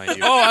 camera behind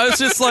you. Oh, I was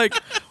just like,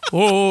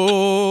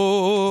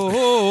 oh.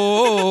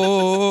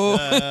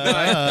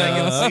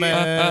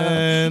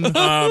 Man.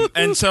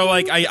 And so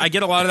like I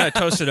get a lot of that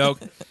toasted oak.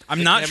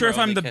 I'm not sure if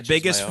camera I'm the only catches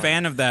biggest my own.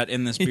 fan of that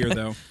in this beer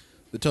though.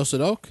 The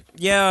toasted oak?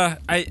 Yeah,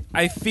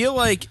 I feel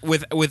like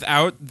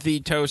without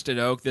the toasted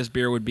oak, this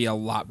beer would be a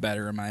lot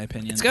better in my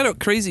opinion. It's got a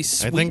crazy I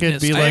sweetness. think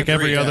it'd be to like it.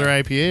 every agree, other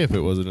yeah. IPA if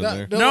it wasn't in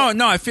there.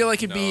 No, I feel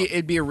like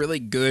it'd be a really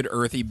good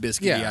earthy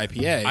biscuity Yeah.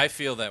 IPA. I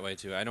feel that way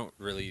too. I don't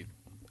really.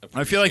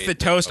 I feel like the appreciate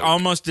toast oak.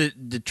 almost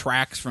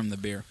detracts from the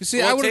beer. You see,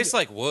 Well, I it would. tastes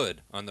like wood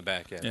on the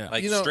back end, Yeah.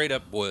 like You know- straight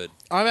up wood.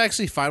 I'm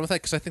actually fine with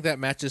that because I think that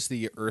matches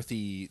the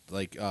earthy,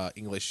 like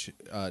English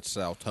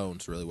style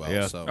tones really well.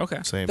 Yeah. So Okay.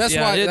 Same. that's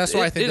Yeah, why. it- That's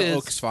why I it- think it the is.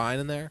 oak's fine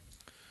in there.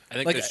 I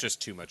think Like, there's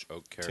just too much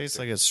oak character. Tastes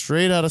like it's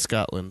straight out of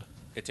Scotland.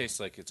 It tastes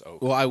like it's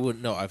oak. Well, I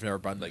wouldn't know. I've never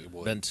Like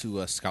wood. been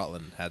to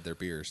Scotland, and had their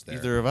beers there.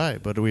 Neither have I,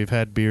 but we've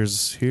had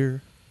beers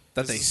here.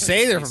 That they This is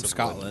say a they're piece from of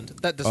Scotland.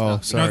 That does Oh,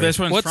 not. sorry. No, this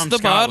one's What's from the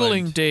Scotland.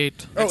 bottling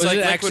date? Oh, It's is like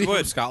it liquid actually from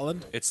wood.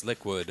 Scotland? It's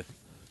liquid.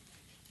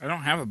 I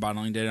don't have a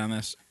bottling date on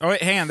this. Oh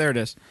wait, hang on, there it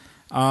is.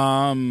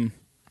 No,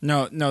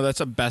 that's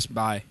a Best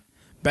Buy.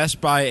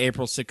 Best Buy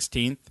April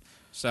 16th.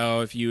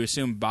 So if you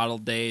assume bottle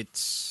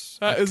dates,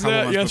 a Is couple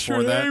that months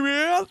before yesterday,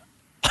 man?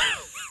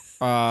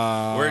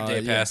 We're a day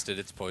yeah. past it.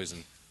 It's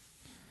poison.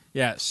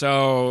 Yeah,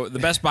 so the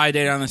Best Buy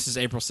date on this is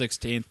April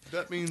 16th.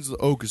 That means the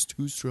oak is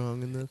too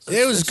strong in this.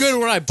 It was good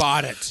when I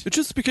bought it. It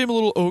just became a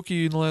little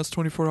oaky in the last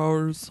 24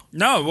 hours.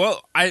 No,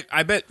 well,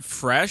 I bet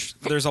fresh,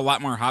 there's a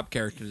lot more hop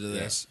character to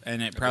this,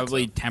 and it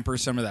probably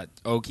tempers some of that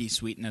oaky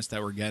sweetness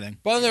that we're getting.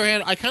 But on the other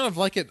hand, I kind of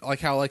like it, like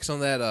how like some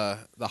of that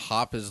the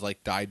hop is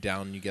like died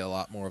down. And you get a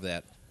lot more of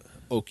that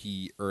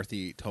oaky,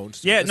 earthy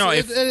tones. To Yeah, it. no,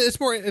 it's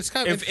more. It's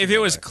kind of If interesting it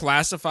was that way.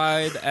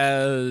 classified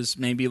as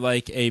maybe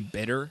like a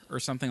bitter or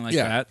something like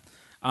Yeah. that,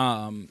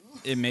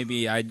 it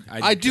maybe I'd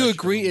I do judge it a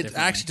agree. little It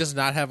differently. actually does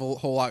not have a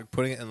whole lot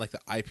putting it in like the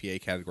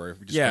IPA category. If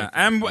we just Yeah, go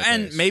from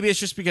and IPAs. maybe it's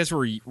just because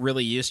we're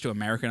really used to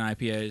American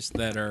IPAs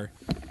that are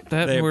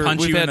That They punch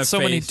we've you in had the so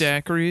many face.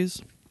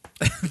 daiquiris.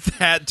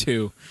 that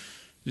too.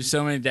 There's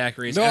so many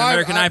daiquiris No, and I-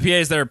 American I-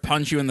 IPAs that are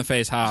punch you in the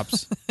face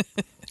hops.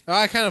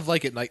 I kind of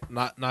like it, like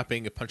not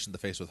being a punch in the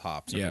face with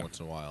hops every Yeah. once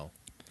in a while.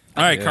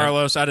 All right, Yeah.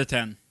 Carlos, out of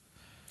 10.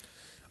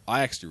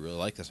 I actually really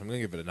like this. I'm going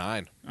to give it a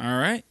 9. All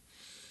right,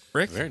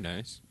 Rick. Very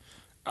nice.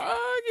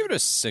 Give it a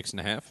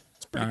 6.5.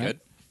 It's pretty All right.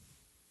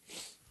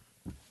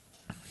 good.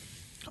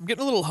 I'm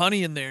getting a little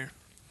honey in there,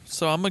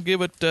 so I'm gonna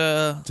give it.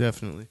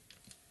 Definitely.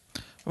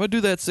 I'm gonna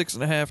do that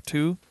 6.5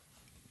 too.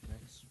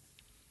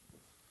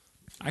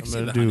 I I'm can see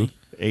gonna the do honey.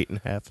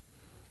 8.5.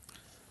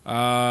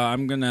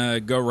 I'm gonna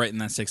go right in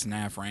that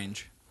 6.5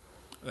 range.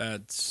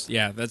 That's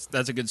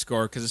a good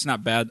score because it's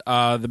not bad.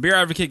 The Beer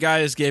Advocate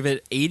guys gave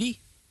it 80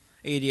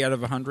 out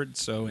of 100,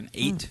 so an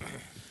 8.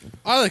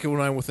 I like it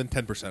when I'm within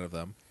 10% of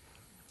them.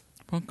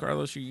 Well,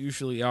 Carlos, you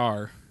usually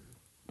are.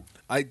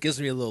 It gives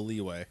me a little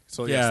leeway.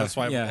 So Yeah, yes, that's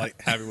why yeah. I'm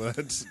like happy with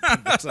it.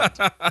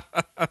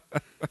 10%.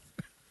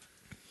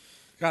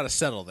 Got to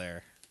settle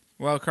there.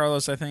 Well,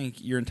 Carlos, I think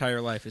your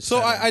entire life is. So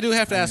set I do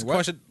have to on ask a your what?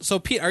 question. So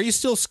Pete, are you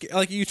still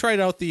like you tried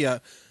out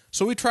the?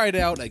 So we tried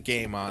out a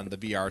game on the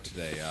VR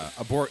today.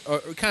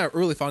 A kind of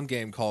really fun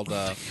game called.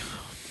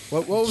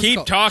 What was it Keep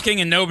called? talking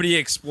and nobody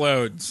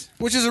explodes.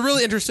 Which is a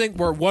really interesting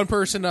where one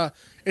person.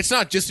 It's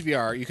not just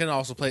VR. You can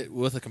also play it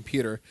with a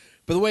computer.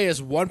 But the way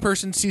is one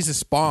person sees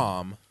this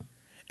bomb,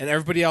 and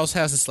everybody else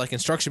has this like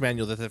instruction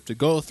manual that they have to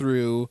go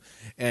through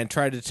and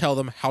try to tell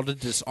them how to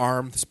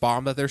disarm this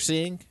bomb that they're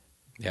seeing.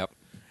 Yep.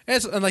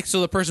 And like so,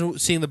 the person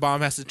seeing the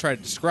bomb has to try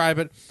to describe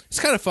it. It's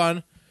kind of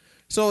fun.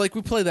 So like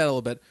we played that a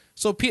little bit.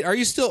 So Pete, are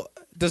you still?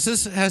 Has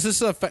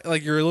this affect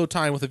like your little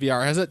time with the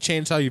VR? Has that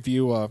changed how you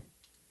view? Are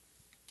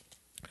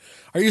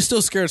you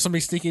still scared of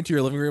somebody sneaking into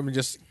your living room and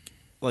just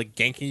like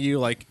ganking you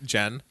like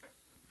Jen?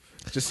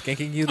 Just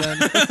ganking you then?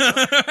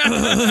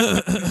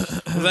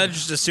 Well, that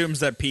just assumes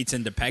that Pete's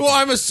into pegging. Well,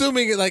 I'm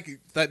assuming like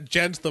that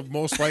Jen's the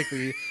most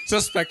likely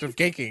suspect of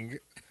ganking.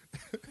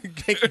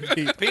 Ganking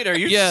Pete. Pete, are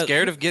you Yeah.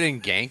 scared of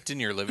getting ganked in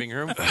your living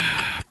room?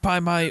 By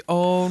my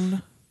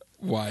own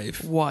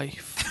wife.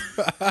 wife.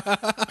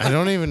 I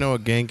don't even know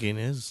what ganking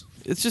is.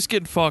 It's just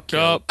getting fucked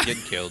up.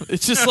 Getting killed.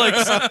 It's just like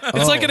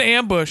it's like an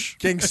ambush,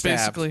 Getting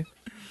stabbed. basically.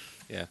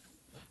 Yeah.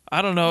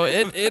 I don't know.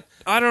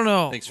 I don't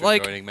know. Thanks for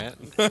like joining, Matt.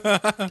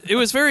 it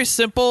was very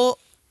simple.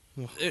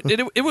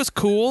 It was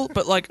cool,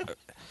 but like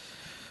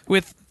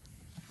with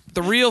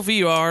the real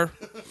VR,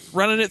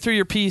 running it through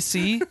your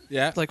PC,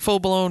 Yeah. like full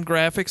blown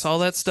graphics, all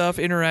that stuff,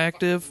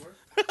 interactive.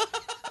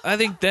 I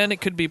think then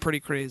it could be pretty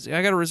crazy.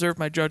 I got to reserve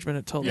my judgment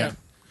until Yeah. then.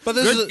 But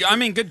this Good. is I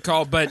mean, good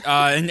call. But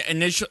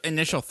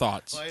initial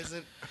thoughts.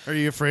 Are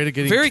you afraid of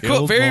getting Very cool,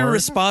 killed very more?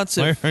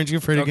 responsive. Why aren't you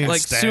afraid of getting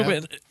Like stabbed? zoom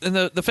in, and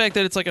the fact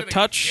that it's like a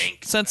touch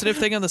sensitive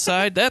thing on the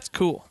side, that's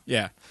cool,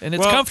 Yeah, and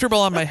it's Well, comfortable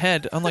on my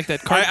head, unlike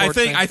that cardboard I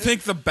thing.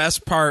 think the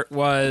best part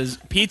was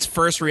Pete's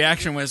first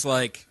reaction was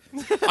like,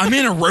 "I'm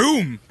in a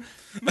room."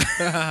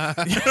 I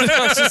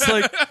was just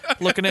like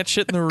looking at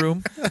shit in the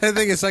room. I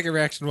think his second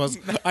reaction was,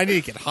 "I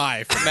need to get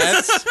high."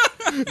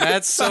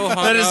 Matt's so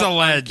hung That is up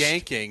alleged. on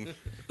ganking.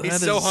 He's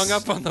That so is- hung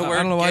up on the word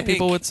I don't know why gank.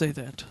 people would say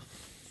that.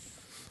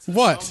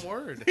 What?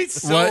 He's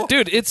so, What?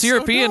 Dude, it's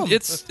European. dumb.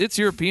 It's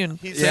European.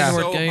 He's saying the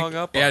word so gank. hung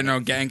up Yeah, on no,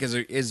 gank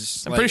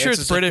is. I'm pretty sure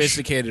it's a British.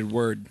 sophisticated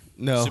word.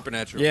 No.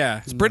 Supernatural.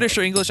 Yeah, It's British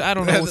or English. I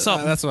don't know.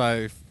 Something. That's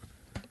why.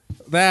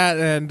 That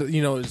and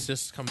it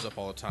just comes up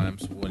all the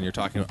times when you're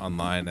talking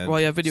online. And Well,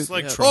 yeah, video. It's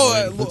like yeah. troll.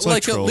 oh, It's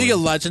like like League of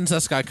trolling. Legends.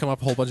 That's got to come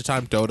up a whole bunch of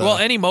times. Dota. Well,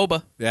 any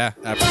MOBA. yeah,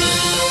 absolutely.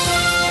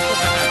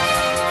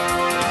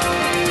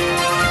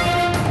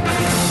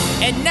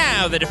 And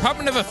now the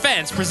Department of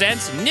Defense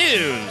presents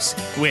news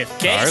with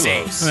Casey.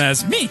 Carlos.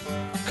 That's me.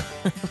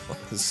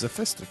 It's a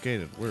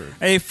sophisticated word.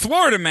 A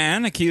Florida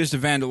man accused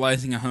of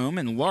vandalizing a home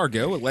in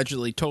Largo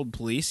allegedly told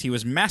police he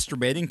was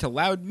masturbating to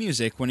loud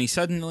music when he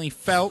suddenly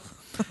felt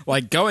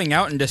like going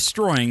out and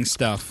destroying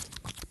stuff.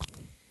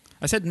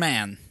 I said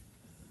man.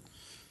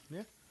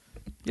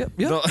 Yep.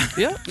 The-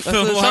 Yeah. That's what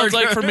it sounds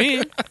like for me.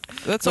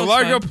 That The sounds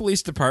Largo fine.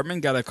 Police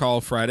Department got a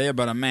call Friday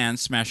about a man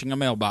smashing a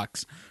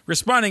mailbox.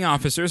 Responding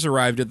officers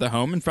arrived at the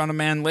home and found a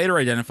man later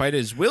identified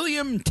as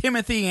William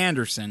Timothy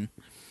Anderson.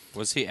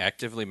 Was he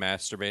actively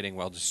masturbating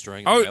while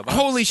destroying the Oh, mailbox?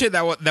 holy shit!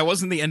 That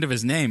wasn't the end of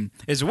his name.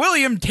 It's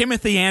William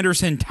Timothy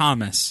Anderson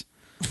Thomas.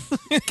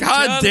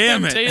 God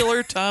damn it!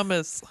 Taylor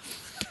Thomas.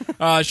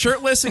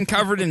 Shirtless and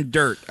covered in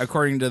dirt,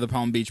 according to the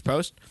Palm Beach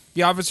Post.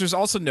 The officers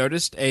also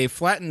noticed a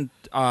flattened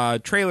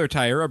trailer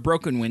tire, a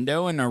broken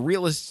window, and a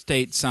real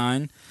estate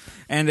sign,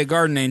 and a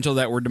garden angel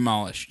that were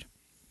demolished.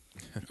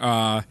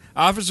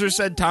 Officers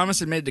said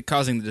Thomas admitted to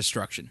causing the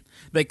destruction.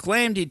 They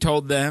claimed he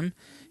told them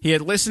he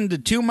had listened to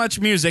too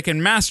much music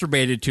and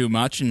masturbated too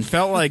much and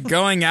felt like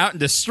going out and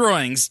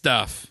destroying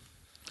stuff.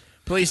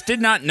 Police did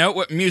not note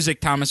what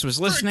music Thomas was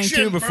listening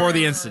to before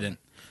the incident.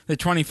 The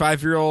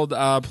 25-year-old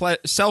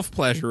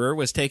self-pleasurer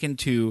was taken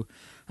to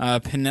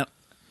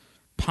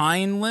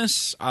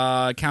Pinellas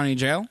County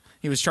Jail.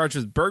 He was charged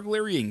with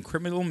burglary and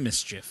criminal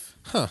mischief.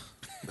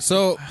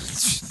 So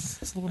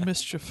It's a little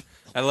mischief.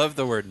 I love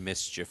the word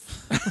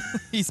mischief,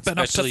 He's been up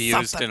to especially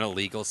used something. in a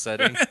legal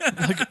setting.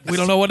 We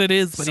don't know what it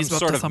is, but Some he's up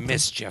sort to of something.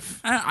 mischief.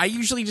 I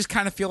usually just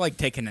kind of feel like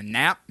taking a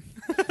nap,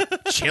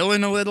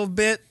 chilling a little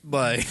bit,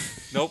 like...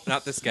 Nope,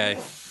 not this guy.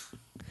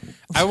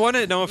 I want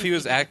to know if he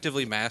was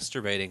actively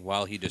masturbating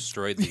while he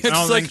destroyed these. I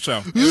don't think so.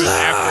 It was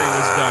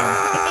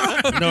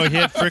after he was done. No, he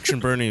had friction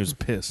burn. He was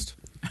pissed.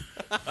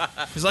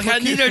 He's like, I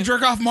need to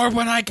jerk off more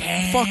when I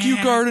can. Fuck you,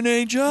 garden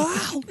angel.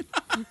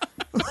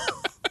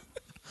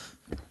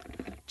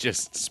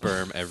 Just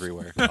sperm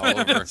everywhere, all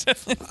over.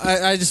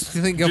 I just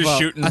think of Just a,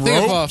 shooting I think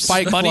of a ropes.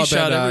 Fight Money Club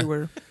shot and,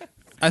 everywhere.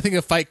 I think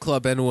of Fight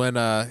Club and when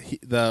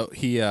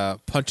he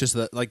punches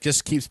the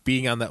just keeps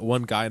beating on that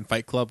one guy in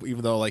Fight Club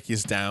even though like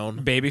he's down.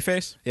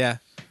 Babyface? Yeah,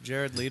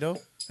 Jared Leto.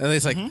 and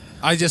he's like,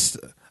 I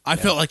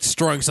felt like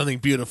destroying something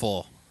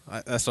beautiful.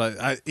 That's what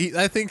I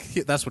think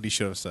that's what he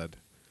should have said.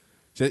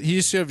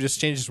 He should have just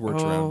changed his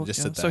words around. And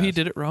just said that. So he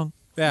did it wrong.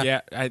 Yeah.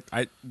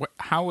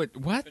 What?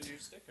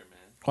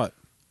 What?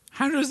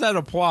 How does that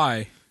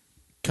apply?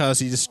 Because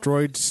he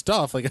destroyed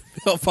stuff like a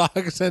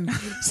mailbox and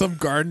some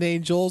garden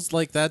angels.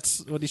 Like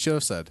that's what he should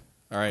have said.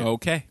 All right.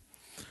 Okay.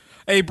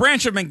 A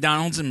branch of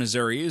McDonald's in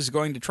Missouri is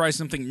going to try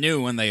something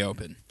new when they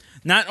open.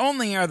 Not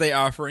only are they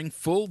offering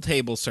full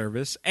table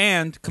service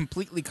and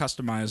completely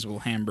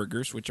customizable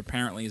hamburgers, which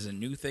apparently is a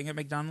new thing at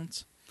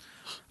McDonald's,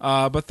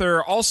 but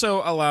they're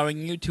also allowing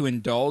you to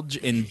indulge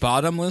in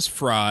bottomless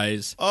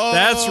fries.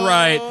 That's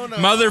right.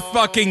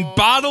 Motherfucking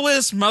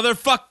bottomless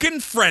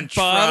motherfucking French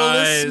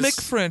Bottleless fries.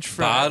 McFrench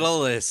fries.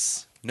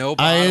 Bottleless. No I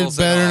bottles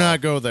better at all. not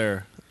go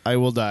there. I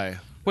will die.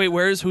 Wait,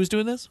 who's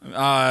doing this?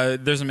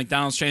 There's a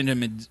McDonald's chain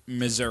in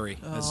Missouri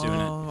that's doing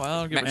it. Oh,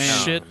 I don't give a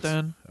McDonald's. shit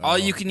then. All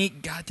you can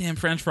eat goddamn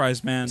French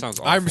fries, man. Sounds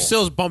awful. I'm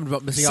still bummed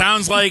about missing out.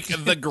 Sounds like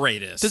the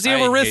greatest. Does he have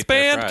I a hate their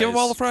wristband? Give him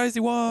fries. all the fries he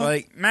wants.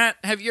 Like, Matt,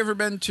 have you ever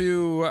been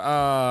to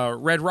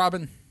Red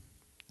Robin?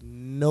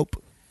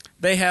 Nope.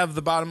 They have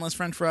the bottomless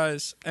French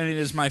fries, and it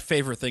is my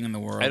favorite thing in the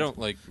world. I don't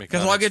like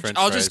because McDonald's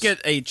I'll just get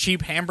a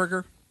cheap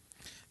hamburger,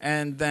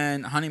 and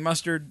then honey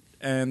mustard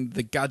and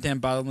the goddamn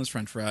bottomless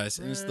French fries,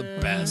 and it's the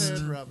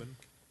best. Robin.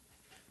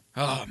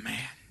 Oh man!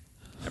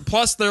 And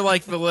plus, they're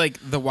like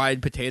the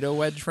wide potato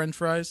wedge French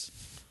fries.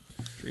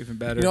 They're even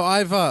better. You know,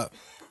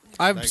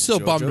 I'm Like still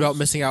bummed JoJo's? about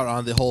missing out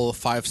on the whole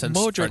 5 cent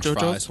Mojo French JoJo's.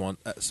 fries one.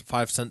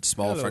 5 cent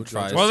small Hello, French JoJo's.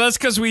 fries. well, that's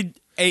because we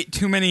ate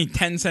too many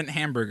 10-cent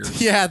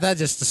hamburgers. yeah, that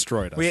just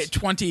destroyed us. We ate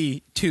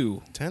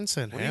 22.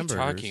 10-cent What are you hamburgers.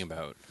 talking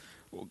about?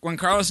 When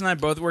Carlos and I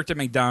both worked at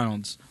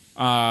McDonald's,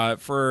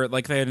 for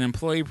like they had an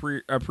employee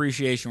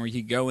appreciation where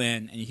you could go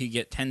in and you could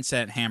get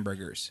 10-cent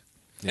hamburgers.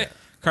 Yeah.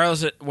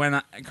 Carlos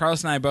and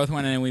I both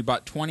went in and we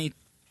bought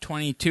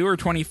 22 or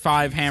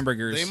 25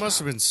 hamburgers. They must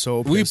have been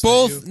so We pissed at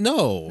both you.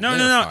 no.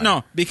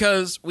 No,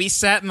 because we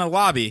sat in the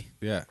lobby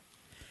Yeah.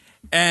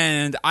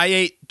 and I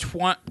ate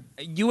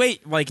you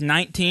ate like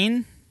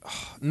 19?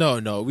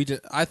 No. We did.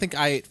 I think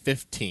I ate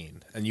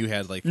 15, and you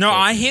had like. No,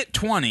 14. I hit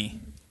 20.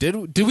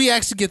 Did we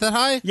actually get that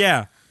high?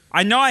 Yeah.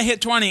 I know I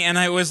hit 20 and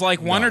I was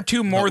like one No. or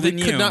two more No, than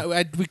we you. could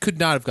not, we could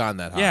not have gotten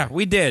that high. Yeah,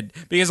 we did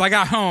because I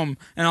got home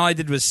and all I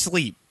did was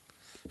sleep.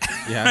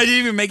 Yeah. I didn't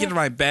even make it to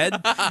my bed.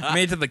 I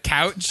made it to the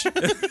couch.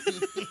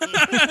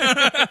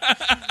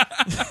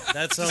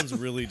 That sounds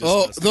really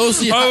Oh, disgusting.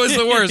 those. Yeah, Oh, it was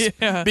the worst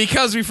Yeah.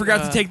 because we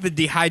forgot to take the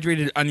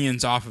dehydrated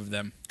onions off of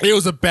them. it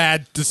was a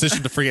bad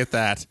decision to forget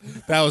that.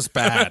 That was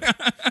bad.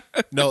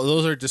 No,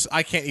 those are just.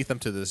 I can't eat them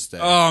to this day.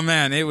 Oh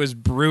man, it was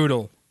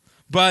brutal.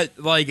 But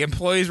like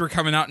employees were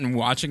coming out and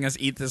watching us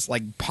eat this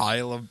like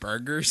pile of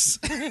burgers.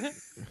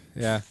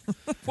 Yeah.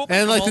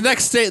 And like the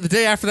next day, the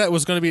day after that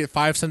was going to be at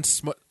 5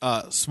 cents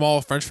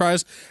small French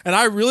fries, and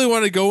I really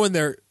wanted to go in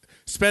there,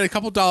 spend a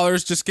couple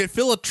dollars, just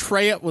fill a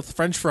tray up with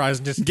French fries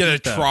and just Get a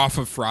eat them. trough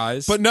of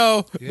fries. But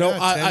no, Yeah, no,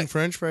 10 I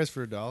French fries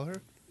for $1.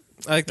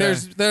 like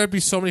there'd be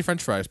so many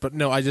French fries, but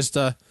no, I just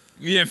you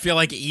didn't feel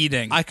like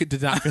eating.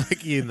 did not feel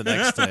like eating the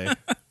next day.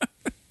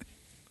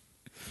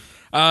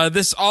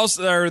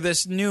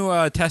 This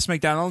new test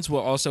McDonald's will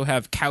also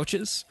have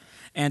couches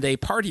and a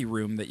party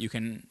room that you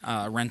can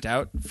rent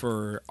out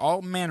for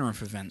all manner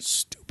of events.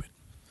 Stupid.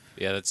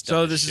 Yeah, that's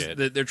So dumb as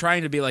shit. they're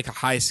trying to be like a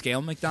high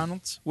scale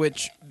McDonald's,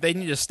 which they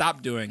need to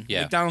stop doing.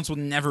 Yeah. McDonald's will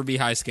never be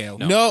high scale.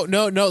 No.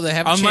 They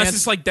have a Unless chance.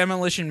 it's like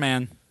Demolition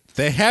Man.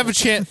 They have a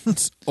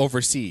chance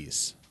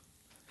overseas.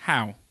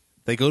 How?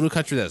 They go to a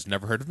country that's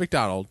never heard of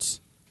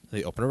McDonald's.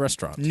 They open a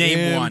restaurant.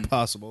 Name one.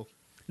 Impossible.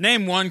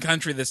 Name one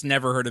country that's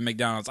never heard of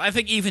McDonald's. I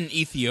think even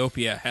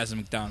Ethiopia has a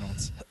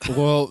McDonald's.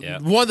 Well, Yeah.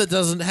 one that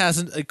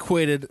hasn't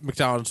equated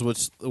McDonald's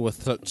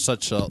with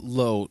such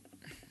low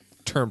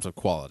terms of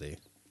quality.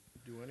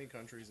 Do any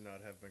countries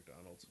not have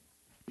McDonald's?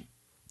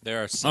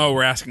 There are some. Oh,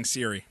 we're asking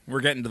Siri. We're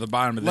getting to the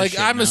bottom of this Like shit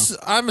I'm now.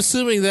 I'm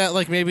assuming that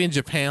like maybe in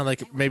Japan,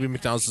 like maybe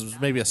McDonald's is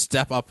maybe a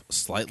step up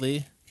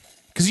slightly,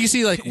 because you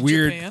see like In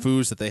weird Japan?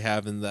 foods that they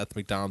have in that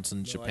McDonald's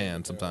in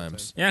Japan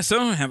sometimes. Yeah,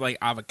 some of them have like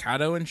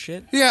avocado and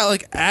shit. Yeah,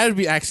 like that'd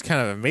be actually kind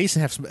of amazing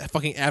to have some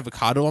fucking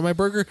avocado on my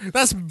burger.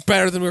 That's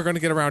better than we're going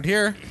to get around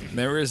here.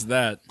 There is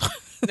that.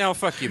 Now,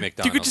 fuck you,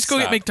 McDonald's. You could just go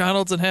Stop. get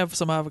McDonald's and have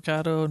some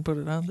avocado and put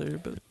it on there,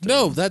 but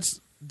No,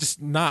 that's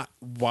just not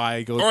why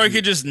I go. Or I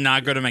could just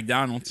not go to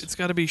McDonald's. it's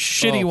got to be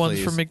shitty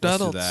ones from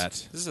McDonald's.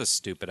 Let's This is a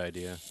stupid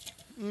idea.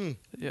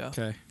 Yeah.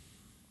 Okay.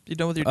 You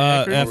done with your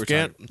daiquiri?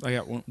 Afghan. I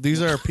got one.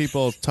 These are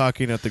people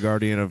talking at the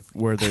Guardian of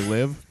where they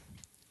live.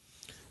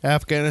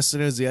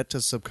 Afghanistan has yet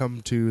to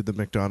succumb to the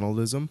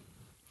McDonaldism.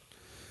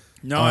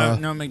 No,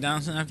 no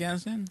McDonald's in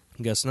Afghanistan?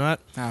 Guess not.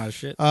 Ah,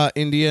 shit.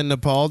 India and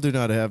Nepal do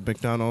not have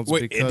McDonald's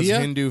Wait, because India?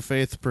 Hindu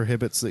faith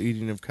prohibits the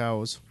eating of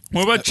cows.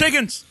 What about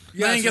chickens?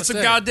 yeah, They ain't that's get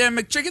what some I'm saying.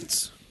 goddamn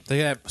McChickens? They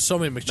have so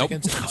many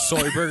McChickens and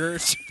soy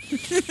burgers.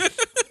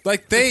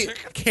 Like they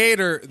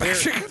cater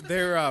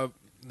their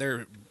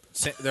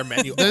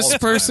menu. all This the time.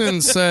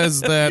 person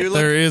says that You look-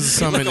 there is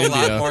some You in look a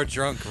lot India. more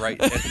drunk right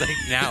like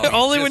now.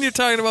 Only when Just-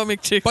 you're talking about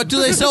McChicken. But do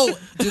they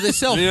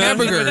sell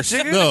hamburgers?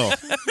 No.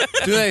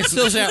 Do they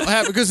still sell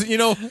hamburgers? Because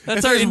if our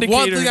there's one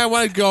indicator. thing I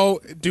want to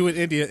go do in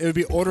India, it would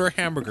be order a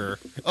hamburger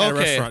at a Okay,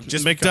 restaurant.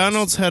 Just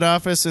McDonald's head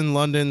office in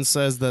London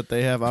says that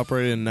they have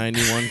operated in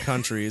 91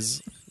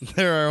 countries.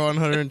 There are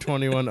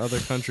 121 other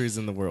countries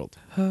in the world.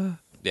 Yeah.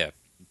 because.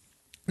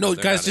 No,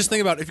 They're guys, not just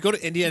think about it. If you go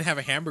to India and have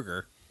a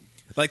hamburger,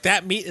 like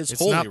that meat is It's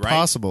holy, not right?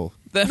 possible.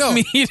 that no.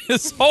 meat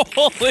is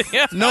holy.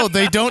 No,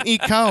 they don't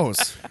eat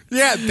cows.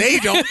 Yeah, they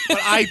don't, but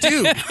I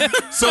do.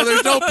 So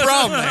there's no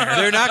problem there.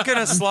 They're not going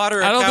to slaughter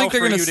a I don't cow think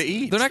they're for gonna. you to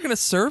eat. They're not gonna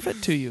serve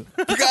it to you.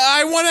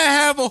 I want to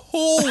have a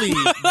holy.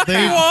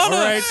 They All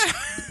right.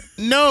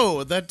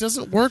 No, that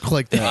doesn't work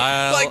like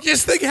that. Like,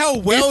 just think how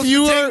well If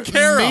you it's are taken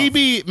care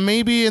of.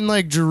 maybe in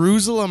like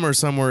Jerusalem or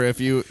somewhere, if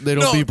you they'll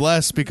No. be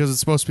blessed because it's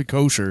supposed to be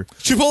kosher,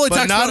 Chipotle but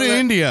talks not about in that.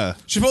 India.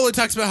 Chipotle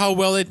talks about how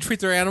well they treat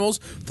their animals.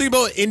 Think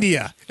about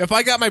India. If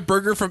I got my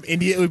burger from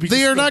India, it would be. They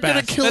just are the not going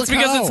to best. kill That's a cow.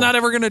 because it's not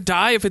ever gonna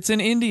die if it's in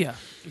India,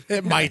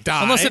 It might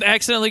die unless it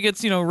accidentally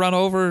gets run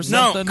over or No,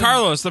 something.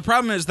 Carlos, the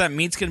problem is that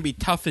meat's going to be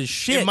tough as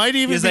shit. It might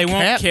even because be they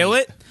won't cat kill meat.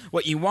 it.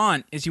 What you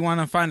want is you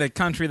want to find a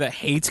country that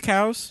hates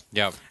cows,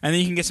 Yeah. and then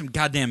you can get some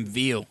goddamn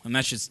veal, and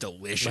that shit's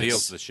delicious.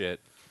 Veal's the shit.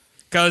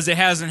 Because it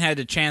hasn't had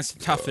a chance to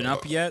toughen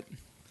up yet.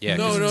 Yeah.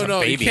 No, 'cause no, it's a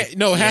no. You baby. can't-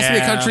 no, it has to be a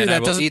Yeah, country And I that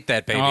will doesn't. eat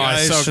that baby. Oh,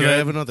 Guys, so should good. I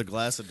have another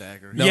glass of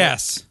dagger?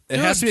 Yes. It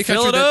has to be a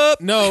Fill country it that.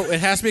 up. No, it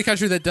has to be a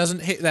country that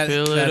doesn't hate that.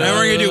 Fill it that- up. And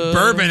we're going to do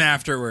bourbon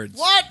afterwards.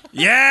 What?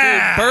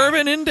 Yeah!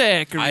 Bourbon and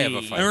daiquiri. I have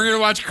a fight. And we're going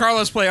to watch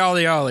Carlos play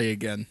Ollie Ollie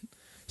again.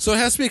 So it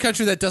has to be a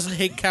country that doesn't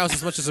hate cows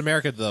as much as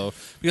America, though,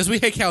 because we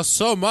hate cows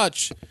so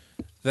much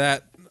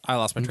that I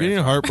lost my I'm train. getting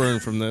of thought.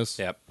 heartburn from this.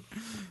 Yep.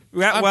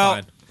 Yeah, I'm well,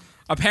 fine.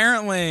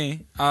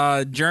 apparently,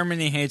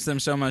 Germany hates them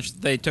so much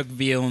that they took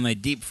veal and they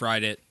deep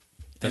fried it.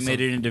 They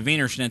made it into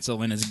Wiener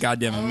Schnitzel, and it's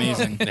goddamn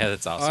amazing. Yeah,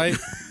 that's awesome.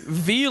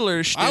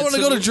 Vealer schnitzel. I want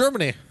to go to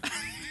Germany.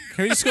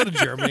 Can we just go to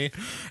Germany?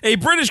 A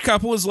British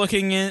couple is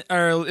looking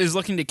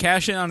to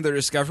cash in on their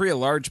discovery a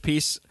large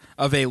piece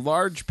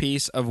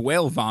of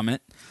whale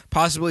vomit,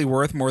 possibly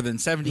worth more than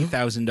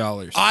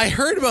 $70,000. I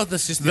heard about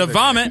this just The other day.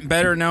 vomit,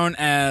 better known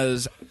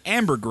as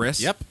ambergris,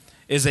 Yep.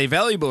 is a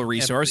valuable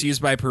resource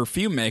used by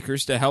perfume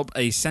makers to help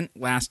a scent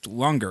last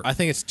longer. I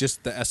think it's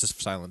just the S is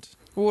silent.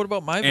 Well, what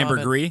about my vomit?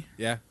 Ambergris.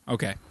 Yeah.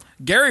 Okay.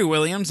 Gary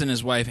Williams and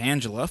his wife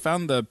Angela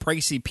found the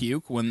pricey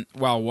puke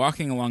while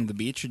walking along the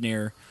beach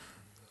near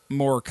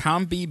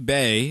Morecambe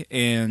Bay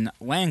in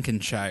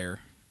Lancashire.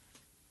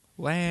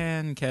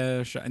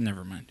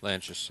 Never mind.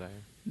 Lancashire.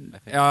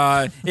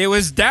 I think. It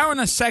was down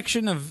a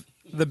section of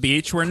the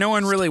beach where no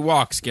one really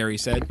walks, Gary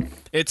said.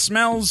 It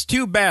smells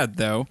too bad,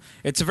 though.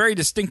 It's a very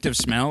distinctive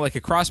smell, like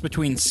a cross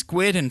between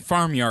squid and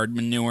farmyard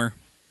manure.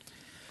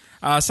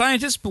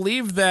 Scientists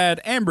believe that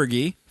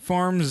ambergris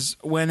forms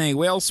when a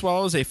whale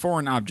swallows a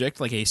foreign object,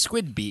 like a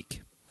squid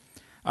beak.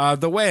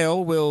 The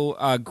whale will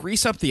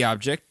grease up the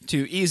object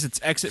to ease its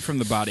exit from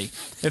the body.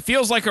 It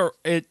feels like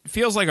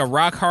a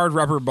rock hard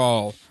rubber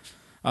ball.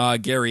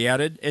 Gary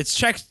added,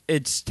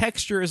 its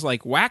texture is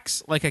like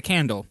wax, like a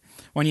candle.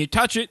 When you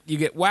touch it, you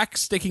get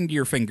wax sticking to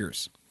your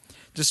fingers.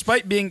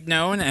 Despite being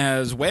known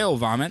as whale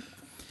vomit,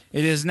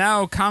 It is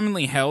now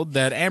commonly held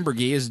that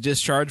ambergris is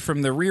discharged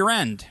from the rear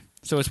end,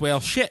 so it's whale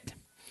shit.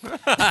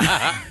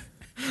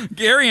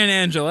 Gary and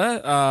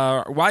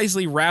Angela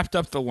wisely wrapped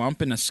up the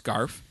lump in a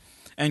scarf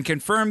and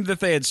confirmed that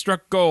they had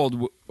struck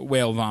gold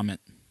whale vomit.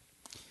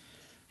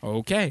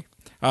 Okay.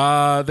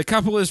 The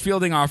couple is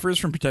fielding offers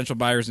from potential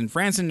buyers in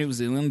France and New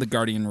Zealand, The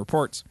Guardian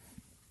reports.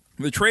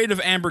 The trade of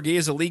ambergris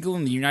is illegal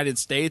in the United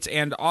States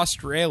and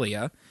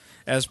Australia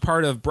as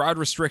part of broad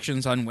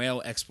restrictions on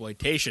whale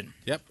exploitation.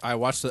 Yep, I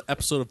watched the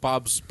episode of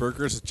Bob's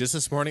Burgers just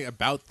this morning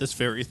about this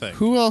very thing.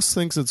 Who else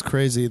thinks it's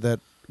crazy that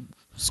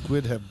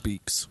squid have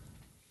beaks?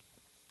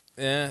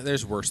 Yeah,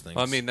 there's worse things.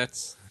 Well, I mean,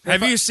 that's.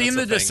 Have you seen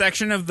the the thing.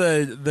 dissection of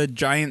the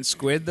giant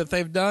squid that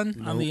they've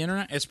done on the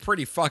internet? It's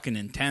pretty fucking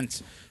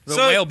intense. The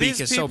So whale beak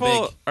these is so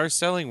people big. are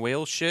selling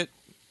whale shit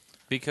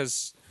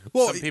because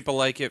Well, some people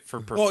like it for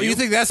perfume. well, you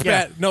think that's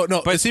Yeah. bad? No,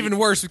 But it's even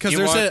worse because you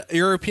there's want- a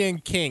European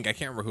king, I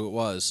can't remember who it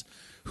was,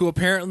 who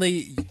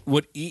apparently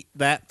would eat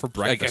that for I guess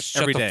breakfast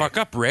shut every the day. fuck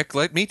up, Rick.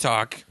 Let me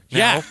talk.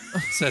 Yeah. now,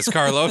 says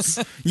Carlos.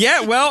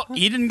 Yeah, well,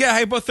 he didn't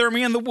get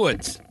hypothermia in the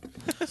woods.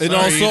 And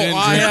also,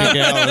 I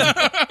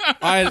have.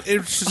 I had an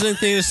interesting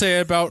thing to say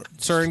about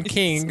certain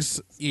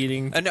kings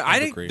eating. And I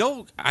ambergris.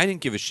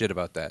 didn't give a shit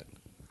about that.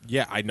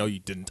 Yeah, I know you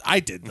didn't. I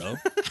did though.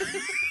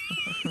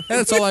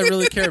 That's all I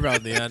really care about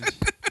in the end.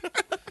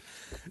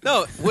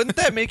 No, wouldn't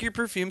that make your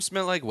perfume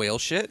smell like whale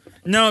shit?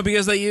 No,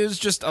 because they use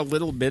just a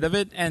little bit of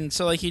it, and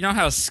so like you know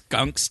how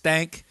skunk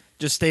stank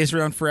just stays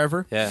around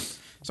forever. Yeah.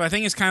 So I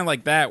think it's kind of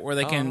like that, where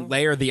they can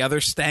layer the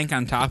other stank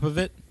on top of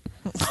it.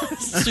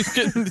 You're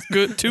getting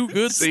good, too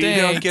good So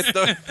stank.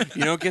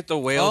 you don't get the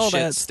whale All shit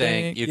that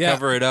stank. stank. You Yeah.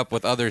 cover it up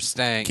with other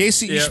stank.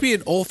 Casey, you Yep. should be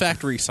an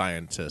olfactory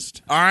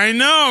scientist. I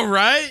know,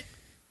 right?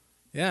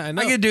 Yeah, I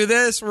know. I could do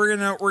this. We're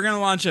gonna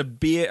launch a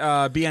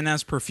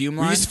BNS perfume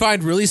We line. just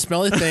find really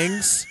smelly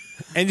things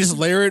and just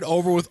layer it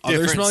over with other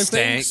Different smelling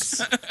stanks.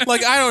 things.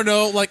 Like I don't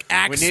know, like We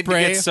Axe need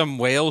spray. to get some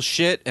whale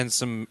shit and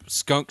some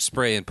skunk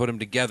spray and put them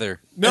together.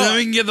 And then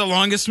we can get the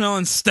longest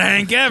smelling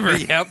stank ever.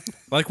 Yep.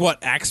 Like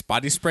what? Axe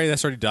body spray?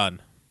 That's already done.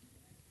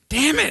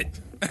 Damn it!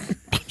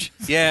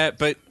 Yeah,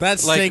 but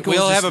That like stank will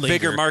we'll just have a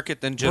bigger linger.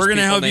 market than just We're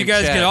gonna people help you named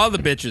guys Chad. get all the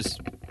bitches.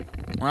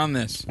 We're on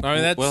this. I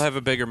mean, that's. We'll have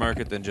a bigger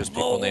market than just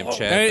people named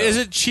Chad. Is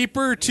though. it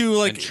cheaper to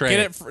like And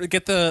Trey.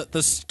 get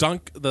the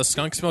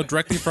skunk smell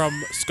directly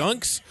from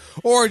skunks,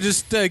 or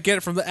just get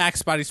it from the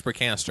Axe body spray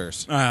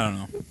canisters? I don't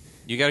know.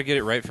 You got to get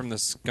it right from the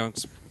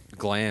skunk's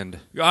gland.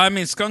 I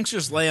mean, skunks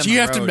just lay on Do you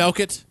the have to road. milk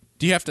it?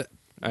 Do you have to?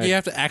 Do you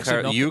have to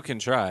actually milk You it? can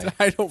try.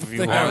 I don't think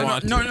want. I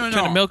want. No. Trying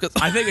to milk it.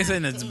 I think it's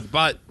in its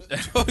butt.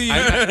 Oh,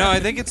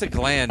 I think it's a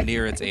gland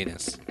near its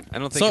anus. I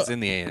don't think So- it's in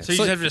the anus. So you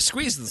just have to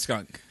squeeze the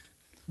skunk.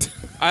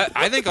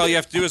 I think all you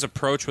have to do is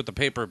approach with a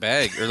paper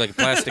bag or like a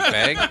plastic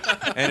bag,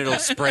 and it'll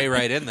spray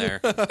right in there.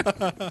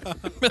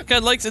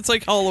 God likes it's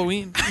like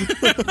Halloween.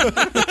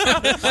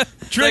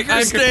 Trick or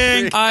I'm-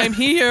 sting. I'm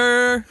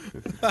here.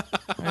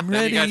 I'm Then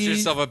ready. you got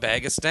yourself a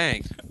bag of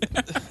stank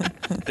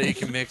that you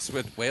can mix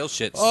with whale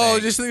shit. Oh,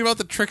 stank. just think about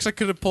the tricks I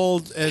could have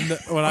pulled and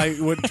when I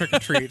went trick or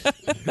treat.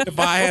 If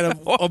I had a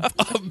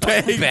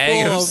bag,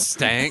 bag full of of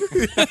stank.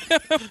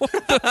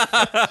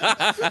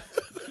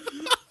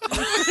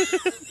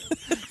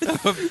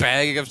 A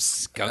bag of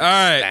skunk All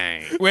right.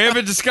 stank. We have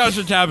a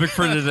discussion topic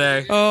for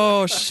today.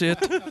 Oh shit!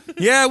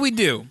 Yeah, we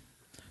do.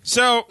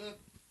 So,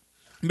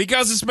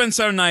 because it's been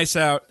so nice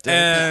out,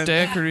 and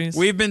Daiquiris.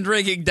 we've been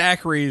drinking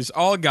daiquiris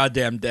all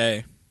goddamn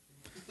day,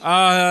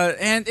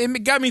 and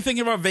it got me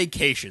thinking about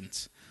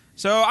vacations.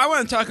 So, I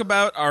want to talk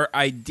about our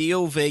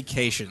ideal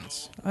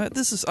vacations.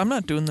 I'm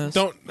not doing this.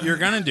 Don't You're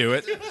gonna do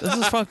it. This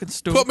is fucking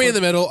stupid. put me in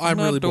the middle. I'm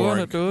not really doing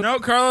boring. it, dude. No,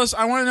 Carlos,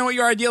 I want to know what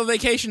your ideal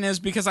vacation is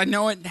because I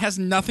know it has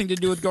nothing to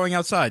do with going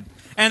outside,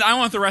 and I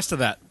want the rest of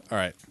that. All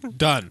right,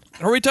 done.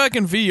 Are we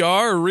talking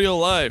VR or real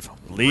life?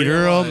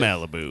 Leader of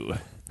Malibu.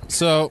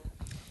 So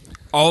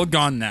All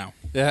gone now.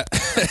 yeah,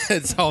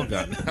 it's all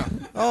done.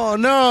 Oh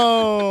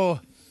no!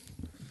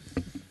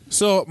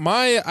 So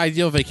my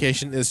ideal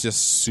vacation is just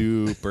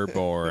super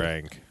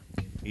boring,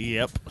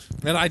 Yep.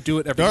 and I do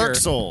it every Dark year.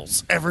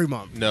 Souls every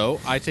month. No,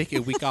 I take a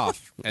week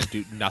off and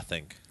do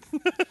nothing.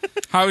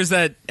 How is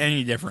that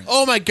any different?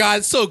 Oh my god,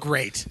 it's so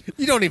great!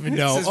 You don't even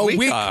know. This is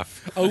week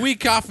off. A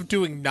week off of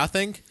doing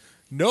nothing,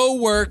 no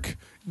work,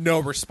 no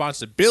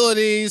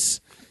responsibilities.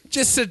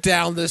 Just sit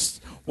down,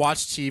 just watch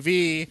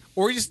TV,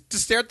 or just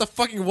stare at the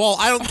fucking wall.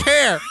 I don't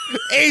care.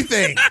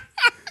 Anything,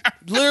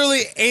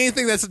 literally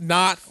anything that's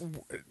not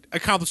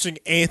accomplishing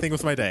anything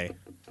with my day.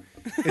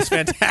 It's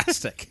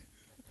fantastic.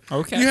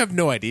 Okay. You have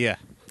no idea.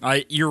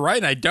 You're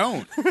right, I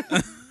don't.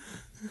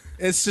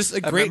 It's just a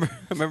I great.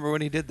 remember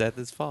when he did that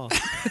this fall.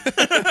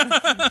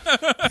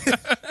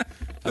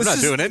 I'm not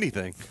doing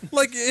anything.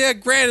 Like, yeah,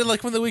 granted,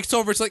 like when the week's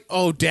over, it's like,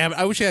 oh damn it,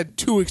 I wish I had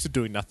 2 weeks of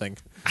doing nothing.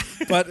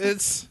 But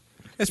it's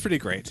pretty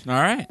great. All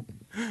right.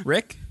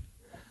 Rick?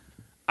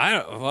 I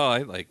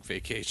like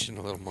vacation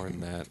a little more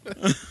than that.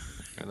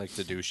 I like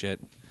to do shit.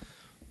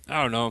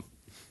 I don't know.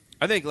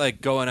 I think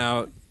like going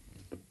out.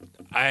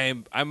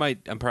 I'm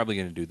probably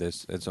gonna do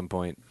this at some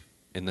point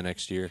in the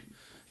next year.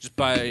 Just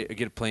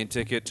get a plane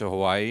ticket to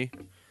Hawaii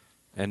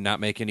and not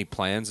make any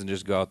plans and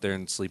just go out there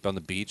and sleep on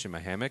the beach in my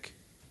hammock.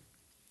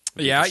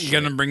 Yeah, you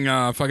gonna bring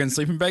a fucking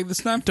sleeping bag this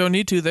time? Don't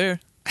need to there.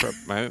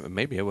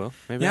 Maybe I will.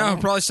 Maybe Yeah, I I'll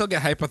won't. probably still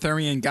get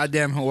hypothermia in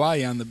goddamn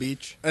Hawaii on the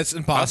beach. It's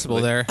impossible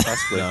Possibly. there.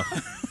 Possibly.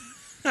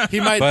 No. He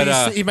might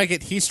But, he might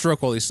get heat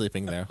stroke while he's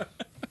sleeping there.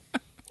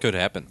 Could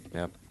happen.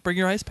 Yeah, Bring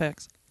your ice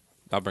packs.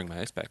 I'll bring my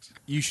ice packs.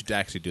 You should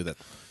actually do that.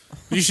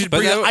 You should But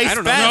bring that- an I ice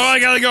don't know. vest. No, I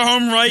gotta go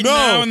home right No.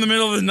 now in the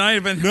middle of the night.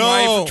 I've been in No.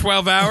 Hawaii for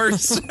 12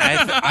 hours.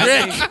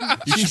 I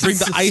You should bring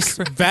the ice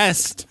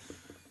vest.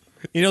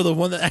 You know, the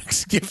one that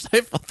actually gives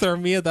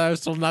hypothermia that I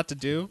was told not to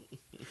do?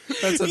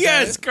 That's what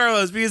Yes,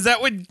 Carlos, because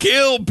that would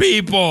kill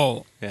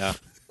people. Yeah.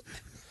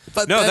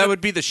 But No, then- that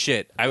would be the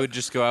shit. I would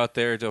just go out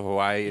there to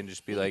Hawaii and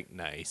just be like,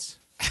 nice.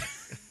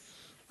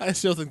 I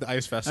still think the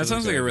ice vest. That is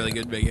sounds like a good. really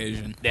good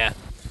vacation. Yeah.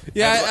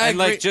 Yeah, I and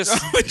like agree. just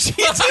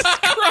Jesus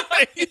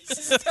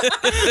Christ.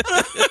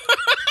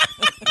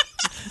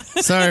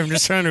 Sorry, I'm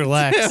just trying to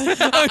relax.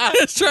 I'm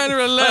just trying to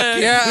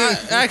relax. Yeah,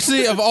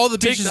 actually, of all the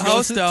Take beaches the to go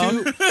house to-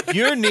 down.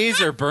 your knees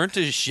are burnt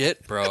as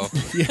shit, bro.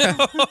 Say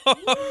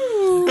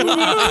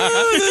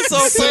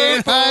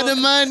hi to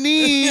my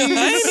knees.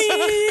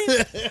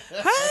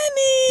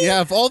 Honey.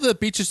 Yeah, of all the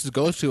beaches to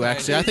go to,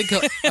 actually, I think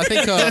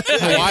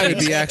Hawaii would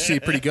be actually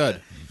pretty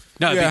good.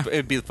 No, Yeah.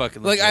 it'd be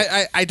fucking Like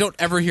legit. I don't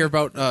ever hear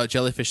about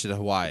jellyfish in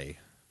Hawaii.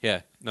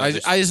 Yeah. No, I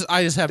there's-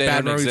 just have they bad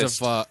don't memories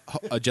exist. of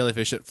a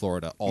jellyfish at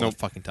Florida all Nope. the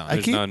fucking time. I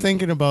There's keep none.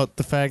 thinking about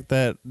the fact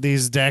that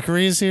these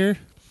daiquiris here,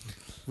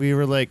 we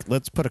were like,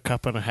 let's put a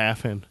cup and a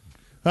half in.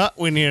 Oh,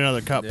 we need another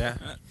cup. Yeah,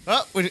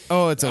 It's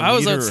a I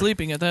was out liter.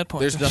 sleeping at that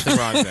point. there's nothing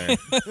wrong there.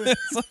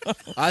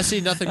 I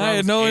see nothing I wrong had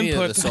with no any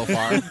input. of this so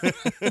far.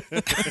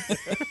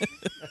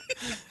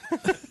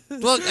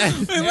 Look,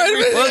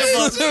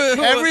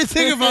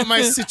 Everything about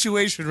my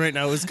situation right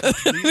now is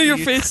completely Your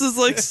face is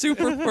like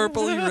super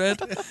purpley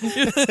red.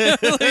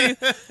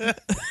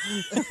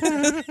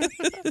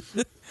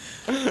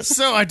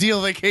 so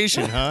ideal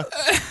vacation, huh?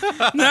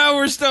 Now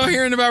we're still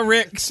hearing about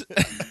Rick's.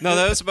 No,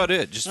 that was about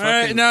it. Just All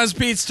right, fucking now it's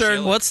Pete's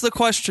turn. What's the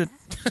question?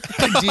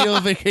 Ideal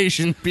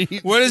vacation,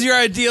 Pete. What is your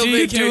ideal Do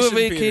you vacation? do a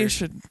Peter?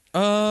 vacation?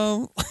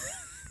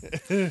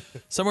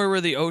 Somewhere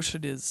where the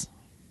ocean is.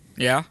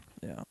 Yeah.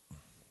 Yeah.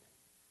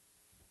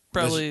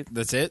 Probably.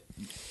 that's it.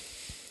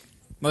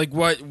 Like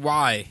what?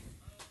 Why?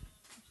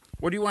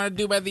 What do you want to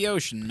do by the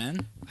ocean,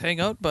 man? Hang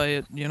out by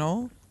it, you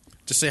know?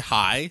 Just say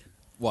hi.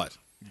 What?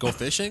 Go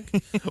fishing?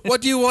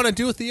 What do you want to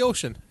do with the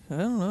ocean? I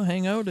don't know.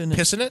 Hang out in it.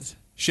 Piss in it?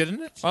 Shit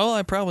in it? Well,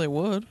 I probably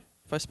would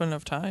if I spent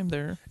enough time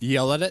there.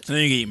 Yell at it? And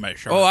then you get eaten by a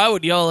shark. Oh, I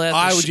would yell at.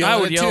 I would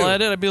yell at it, too.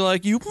 at it. I'd be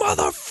like, "You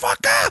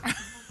motherfucker!"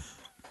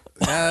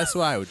 Yeah, that's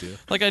what I would do.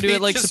 Like I do Pete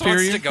at Lake just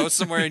Superior. wants to go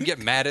somewhere and get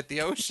mad at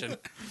the ocean.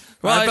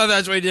 Well, I I- thought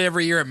that's what he did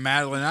every year at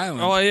Madeline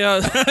Island. Oh yeah,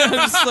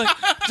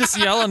 just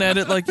yelling at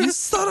it like you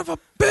son of a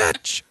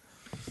bitch.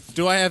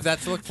 Do I have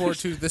that to look forward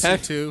to this year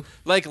too?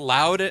 Like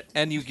loud,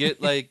 and you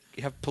get like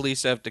have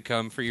police have to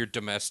come for your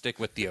domestic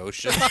with the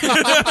ocean.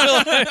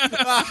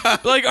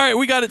 Like, all right,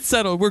 we got it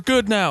settled. We're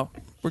good now.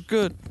 We're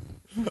good.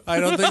 I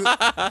don't think.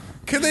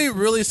 Can they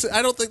really?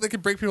 I don't think they can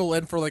bring people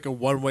in for like a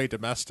one-way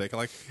domestic.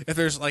 Like if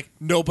there's like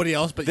nobody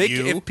else but They,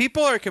 you, if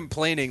people are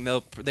complaining,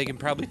 they can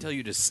probably tell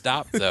you to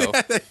stop though.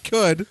 they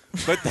could.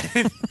 But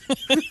then,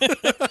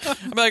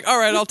 I'm like, all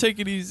right, I'll take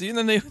it easy, and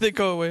then they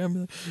go away.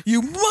 I'm like,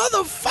 you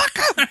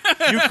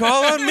motherfucker! you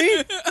call on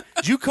me?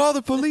 Did you call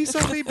the police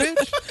on me,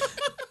 bitch?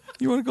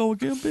 You want to go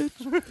again,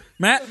 bitch?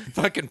 Matt,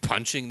 Fucking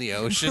punching the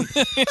ocean.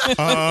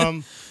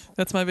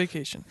 That's my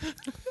vacation.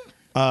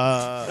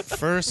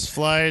 First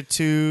fly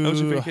to How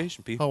was your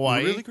vacation, Pete?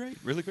 Hawaii. Really great.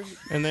 Really great.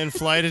 and then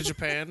fly to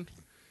Japan.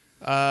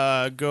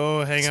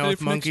 Go hang out Stay with for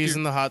next monkeys year.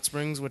 in the hot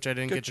springs, which I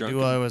didn't Get get to drunk do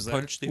while I and was there.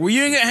 punch the well, you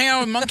didn't get to hang out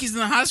with monkeys in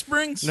the hot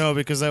springs? No,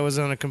 because I was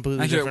on a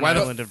completely Actually, different why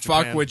island the of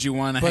fuck Japan. would you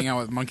want to hang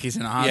out with monkeys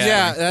in a hot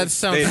Yeah, spring? that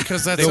sounds. They-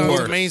 Because that they sounds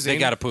poop. amazing. They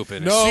got to poop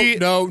in it. No, See,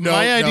 no, no.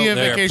 My no. idea of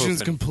They're vacation is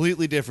pooping.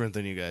 completely different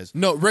than you guys.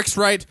 No, Rick's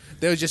right.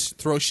 They would just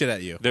throw shit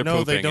at you. They're No,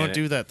 pooping they don't in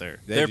do it. that there.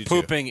 They They're do too.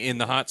 pooping in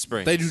the hot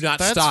springs. They do not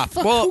That's stop.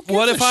 fuck- Well, who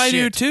what gives if a I do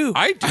shit? too?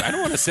 I don't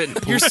want to sit and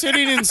poop. You're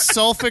sitting in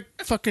sulfur,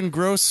 fucking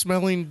gross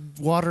smelling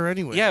water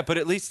anyway. Yeah, but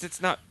at least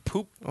it's not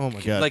poop. Oh my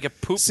god. Like a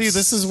poop. See,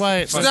 this is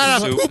why. Fucking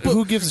not a soup.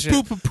 Who gives a shit?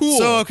 Poop a pool.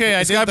 So okay,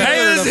 I did that.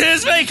 Hey, this is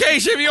his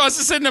vacation. If he wants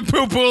to sit in a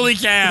poo pool, he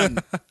can.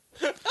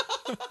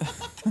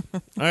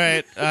 All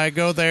right, I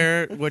go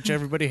there, which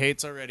everybody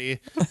hates already.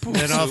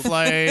 Then I'll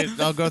fly.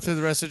 I'll go through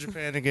the rest of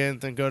Japan again.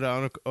 Then go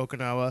down to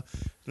Okinawa.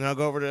 Then I'll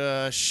go over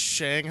to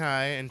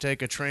Shanghai and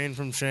take a train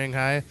from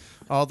Shanghai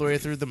all the way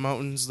through the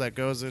mountains that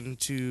goes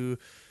into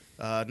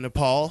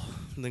Nepal.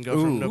 And then go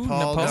from Nepal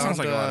Nepal down sounds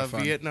like a lot of to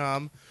fun.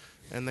 Vietnam,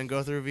 and then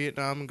go through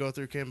Vietnam and go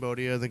through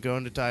Cambodia. Then go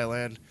into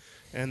Thailand,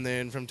 and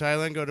then from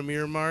Thailand go to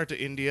Myanmar to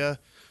India.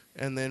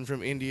 And then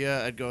from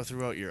India, I'd go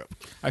throughout Europe.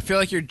 I feel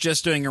like you're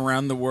just doing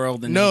around the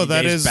world and No, 90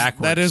 that days is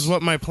backwards. that is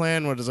what my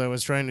plan was. I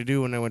was trying to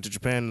do when I went to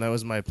Japan. That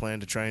was my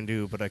plan to try and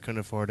do, but I couldn't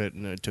afford it,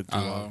 and it took too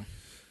Oh. long.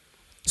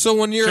 So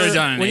when Should've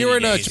done it in you were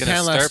in 80 days. He's gonna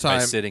Japan start last by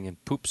time, sitting in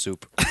poop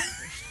soup.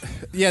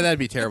 Yeah, that'd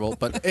be terrible.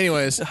 But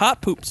anyways,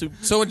 Hot poop soup.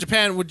 so in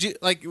Japan, would you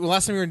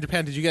last time you were in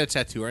Japan? Did you get a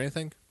tattoo or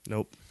anything?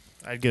 Nope.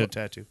 I'd get a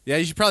tattoo. Yeah,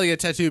 you should probably get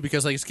a tattoo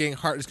because it's getting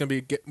hard. It's going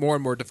to get more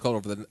and more difficult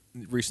over the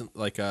recent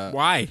Why?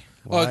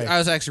 Well, Why? I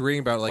was actually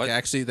reading about it. What?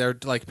 Actually, they're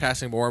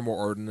passing more and more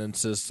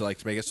ordinances to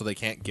make it so they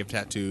can't give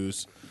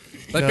tattoos.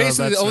 Like No,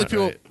 basically, the that's only not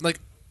people right.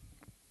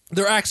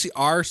 there actually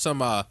are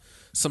some of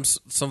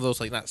those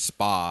not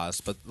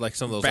spas, but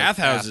some of those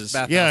Bathhouses.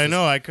 bathhouses. Yeah, I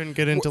know. I couldn't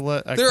get into.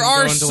 I There couldn't are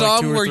go into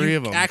some 2 or where 3 you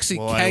of them actually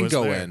while I can was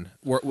go there. in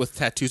with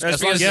tattoos. That's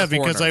As long as yeah, you're a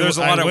because foreigner. There's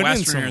a lot of went in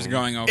Westerners some-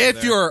 going over if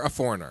there. you're a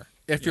foreigner.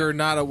 If you're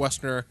not a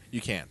Westerner,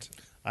 you can't.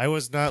 I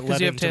was not 'Cause let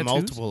you have into tattoos?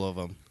 multiple of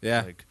them.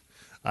 Yeah.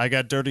 I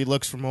got dirty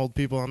looks from old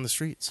people on the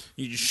streets.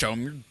 You just show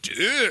them your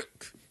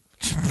dick.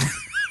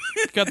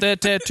 Got that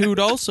tattooed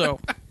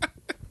also.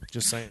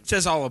 Just saying. It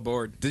says all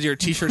aboard. Did your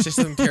T-shirt say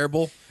something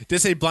terrible? Did it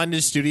say Blind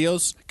Ninja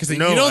Studios? Because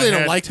No, you know they I don't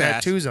had like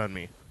that. tattoos on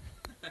me.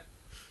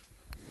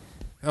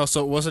 Oh,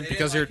 so it wasn't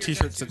because your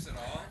T-shirt said.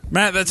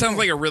 Matt, that sounds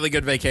like a really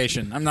good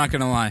vacation. I'm not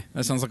gonna lie.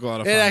 That sounds like a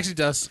lot of It fun. actually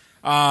does.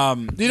 You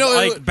know,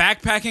 like it-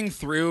 backpacking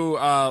through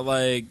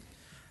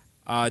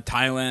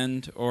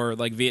Thailand or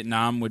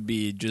Vietnam would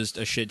be just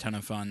a shit ton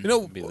of fun. You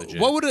know, Be legit.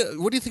 what do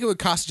you think it would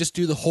cost to just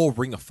do the whole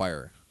Ring of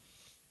Fire?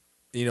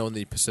 In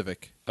the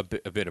Pacific. A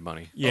bit of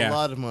money. yeah, A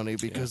lot of money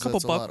because Couple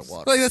that's a lot bucks. of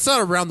water. That's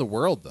not around the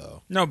world,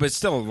 though. no, but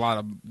still a lot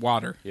of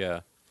water,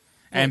 Yeah.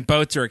 and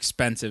boats are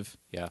expensive.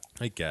 Yeah.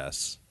 I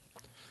guess.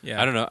 Yeah,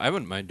 I don't know. I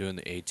wouldn't mind doing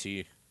the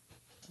AT.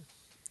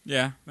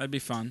 Yeah, that'd be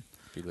fun.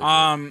 Be legit.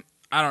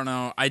 I don't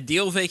know.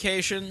 Ideal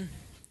vacation.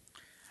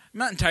 I'm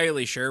not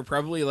entirely sure.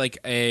 Probably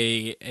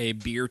a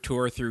beer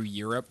tour through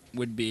Europe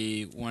would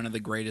be one of the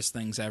greatest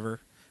things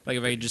ever. Like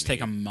if I could just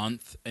take a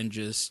month and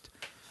just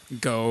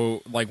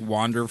go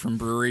wander from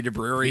brewery to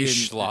brewery Be and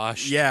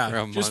sloshed for yeah,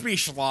 a just month. be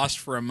sloshed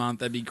for a month.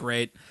 That'd be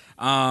great.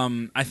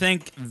 I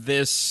think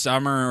this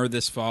summer or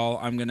this fall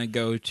I'm gonna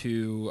go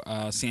to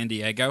San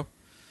Diego,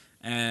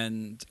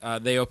 and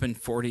they opened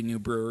 40 new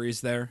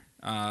breweries there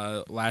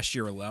last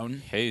year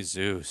alone Hey,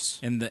 Zeus.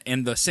 in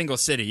the single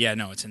city. Yeah,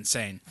 no, it's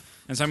insane.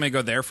 And so I'm gonna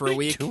go there for a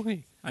week.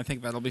 Doing? I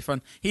think that'll be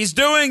fun. He's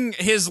doing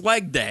his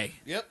leg day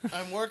Yep,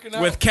 I'm working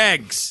out. with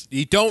kegs.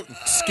 You don't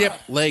skip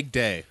leg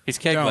day. He's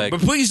keg No, leg. but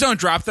please don't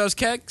drop those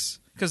kegs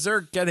because they're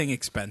getting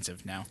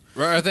expensive now.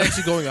 Are they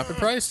actually going up in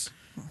price?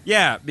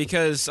 Yeah,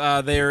 because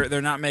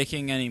they're not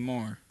making any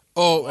more.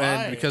 Oh, Why?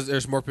 and because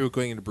there's more people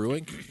going into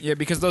brewing? Yeah,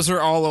 because those are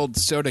all old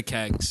soda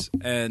kegs,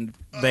 and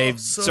they've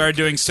soda started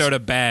doing soda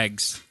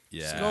bags.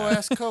 Yeah. Go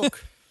ask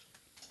Coke.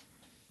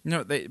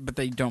 No, but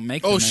they don't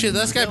make. Oh, them shit,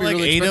 that's anymore. got to be Like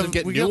really 8 expensive of- to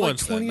get we new got like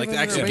ones. 20 Then. of them in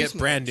Actually our get basement.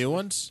 brand new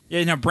ones?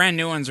 Yeah, no, brand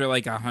new ones are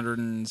like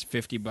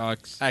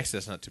 $150. Actually,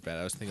 that's not too bad.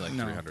 I was thinking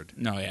No, 300.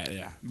 No,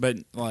 yeah, but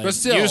But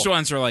still. used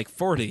ones are like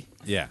 40.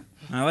 Yeah.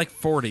 I like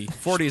 40.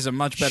 40 is a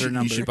much better You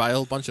number. should buy a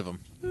whole bunch of them.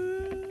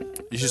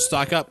 You should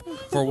stock up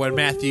for when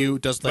Matthew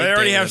does But leg I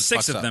already day and have then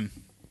 6 fucks of up. them.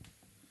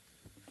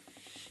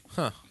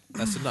 Huh.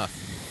 That's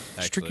enough.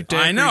 Actually.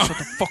 I know. Shut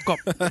the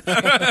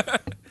fuck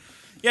up.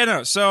 Yeah,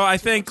 no. So I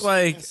think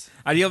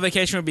ideal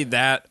vacation would be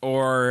that,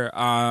 or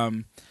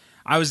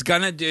I was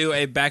gonna do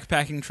a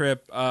backpacking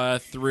trip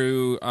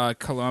through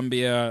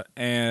Colombia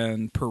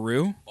and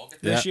Peru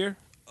this year,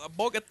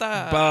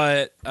 Bogota.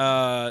 but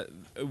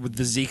with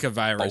the Zika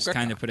virus, Bogota.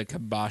 kind of put a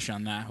kibosh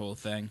on that whole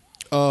thing.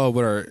 Oh,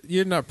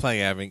 you're not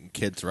planning on having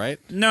kids, right?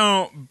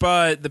 No,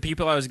 but the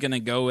people I was gonna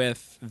go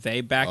with,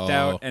 they backed Oh.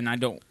 out, and I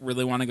don't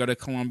really want to go to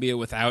Colombia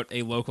without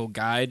a local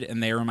guide,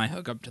 and they were my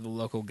hookup to the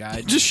local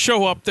guide. Just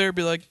show up there,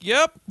 be like,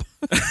 "Yep."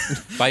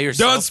 By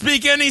yourself. Don't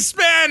speak any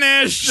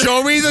Spanish.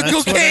 Show me the That's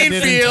what I cocaine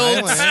did in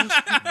fields.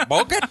 Thailand.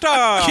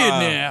 Bogota.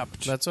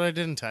 Kidnapped. That's what I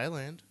did in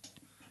Thailand.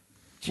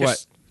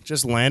 What?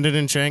 Just landed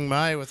in Chiang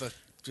Mai with a.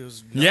 it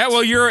was nuts. Yeah,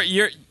 well,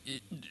 you're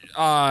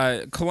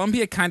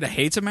Colombia kind of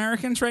hates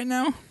Americans right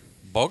now,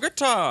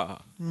 Bogota.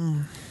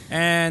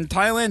 and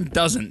Thailand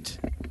doesn't.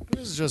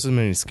 There's just as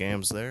many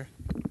scams there.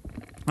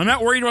 I'm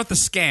not worried about the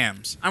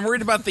scams. I'm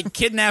worried about the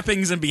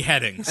kidnappings and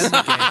beheadings.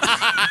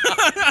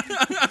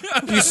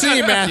 You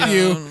see,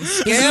 Matthew, this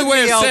is And the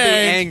way I'll of be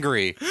saying.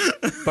 angry,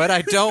 but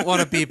I don't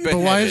want to be beheaded.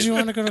 But why did you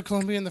want to go to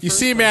Colombia in the You first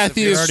see, place? if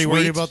Matthew, you're already worried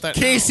sweet, about that.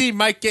 Casey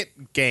might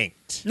get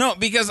ganked. No,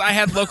 because I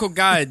had local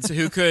guides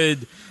who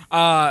could,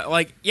 I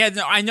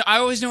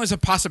always knew it was a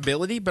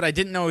possibility, but I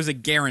didn't know it was a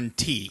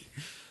guarantee.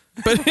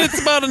 But it's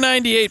about a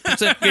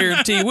 98%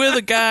 guarantee. With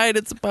a guide,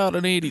 it's about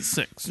an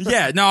 86.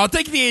 Yeah, no, I'll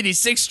take the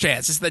 86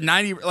 chance. It's the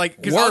 90,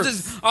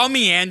 because I'll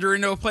meander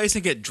into a place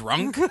and get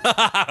drunk,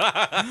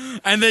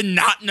 and then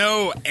not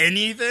know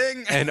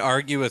anything. and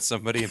argue with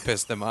somebody and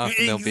piss them off,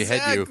 and they'll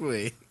behead you.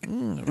 Exactly.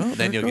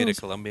 Then you'll get a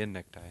Colombian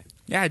necktie.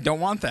 Yeah, I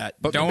don't want that.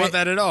 But Don't want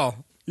that at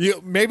all.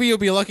 Maybe you'll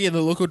be lucky, and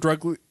the local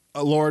drug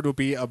lord will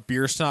be a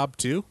beer snob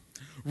too.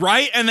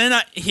 Right? And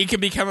then he can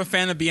become a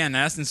fan of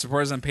BNS and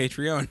support us on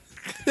Patreon.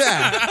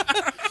 Yeah,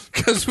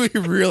 because we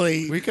could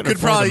afford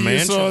probably a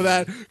use some mansion. of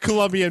that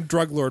Colombian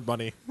drug lord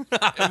money.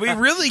 We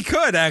really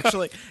could,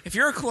 actually. If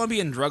you're a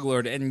Colombian drug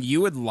lord and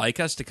you would like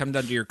us to come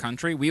down to your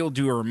country, we will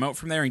do a remote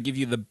from there and give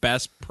you the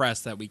best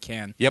press that we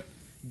can. Yep.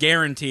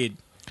 Guaranteed.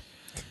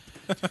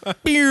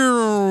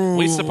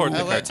 We support the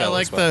I cartel.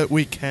 like as well. the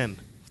we can.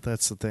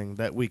 That's the thing.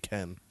 That we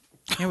can.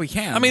 Yeah, we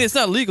can. I mean, it's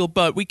not legal,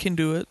 but we can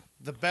do it.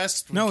 The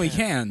best. no, we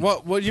can.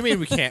 What do you mean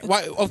we can't?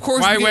 Why? Of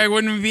course, Why we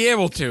wouldn't we be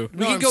able to?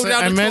 can go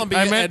down to Columbia.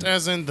 I meant and,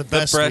 as in the The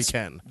best best, we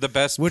can. the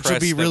best, Which would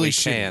press be that really we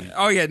shitty. can.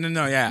 Oh yeah,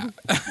 no, yeah.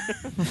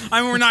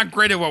 I mean, we're not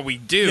great at what we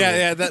do.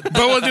 yeah. but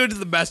we'll do it to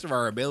the best of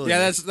our ability.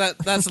 Yeah,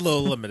 that's a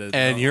little limited.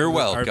 And you're our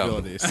welcome.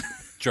 abilities.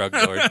 Drug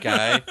lord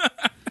guy.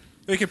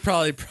 We could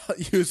probably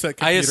use that.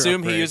 I computer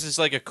assume upgrade. he uses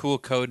like a cool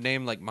code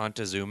name like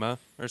Montezuma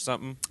or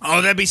something.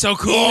 Oh, that'd be so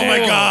cool. Oh my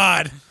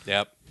god!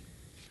 Yep.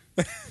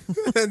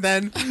 And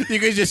then you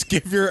could just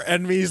give your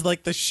enemies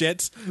like the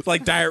shits,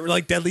 like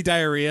like deadly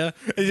diarrhea,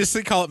 and just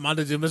call it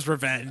Montezuma's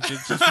Revenge. It'd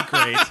just be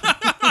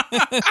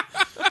great.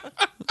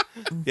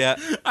 Yeah.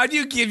 How do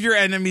you give your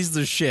enemies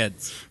the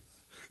shits?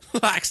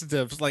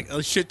 Laxatives, like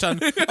a shit ton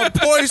of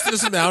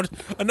poisonous amount,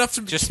 enough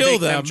to Just kill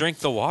make them them, drink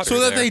the water. so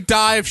that there. they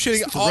die of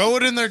shitting. Throw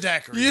it in their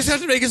daiquiri. You just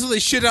have to make it so they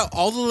shit out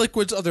all the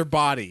liquids of their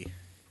body.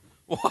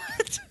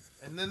 What?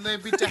 And then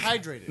they'd be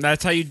dehydrated.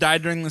 That's how you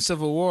died during the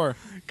Civil War.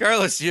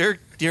 Carlos, you're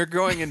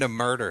going into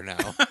murder now.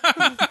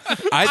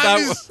 I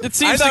thought It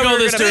seems I to thought go we were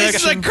this gonna make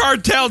This is a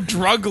cartel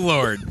drug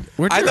lord.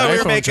 Where'd I your thought we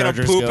were iPhone making him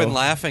chargers poop go? and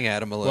laughing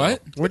at him a little.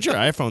 What? Where'd your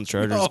iPhone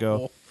chargers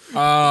go? That's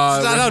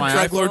not with how my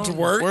drug iPhone? lords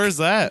work. Where's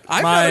that?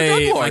 I'm not a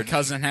drug My lord.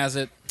 cousin has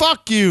it.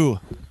 Fuck you.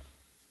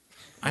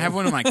 I have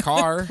one in my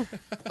car.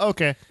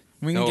 Okay.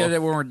 We can No. get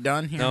it when we're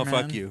done here. No, man.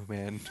 fuck you,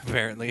 man.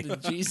 Apparently.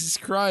 Jesus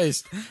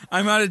Christ.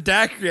 I'm out of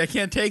daiquiri. I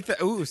can't take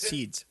the. Ooh,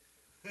 seeds.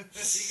 You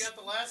got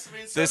the last of me.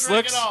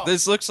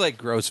 This looks like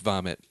gross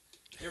vomit.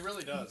 It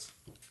really does.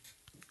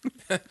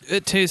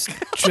 It tastes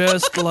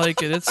just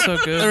like it. It's so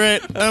All good.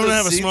 right, I'm gonna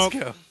have a Seeds smoke.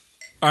 go.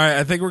 All right,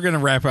 I think we're gonna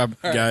wrap up,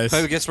 guys.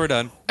 I guess we're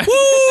done.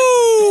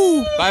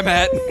 Woo! Bye,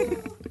 Matt.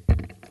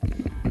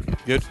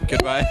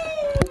 Goodbye.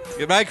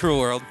 Goodbye, cruel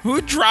world.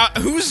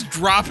 Who's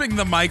dropping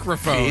the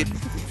microphone? Pete.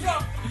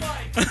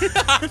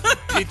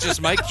 Pete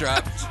just mic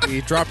dropped.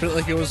 He dropped it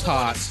like it was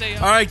hot. Stay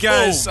All right,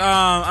 guys.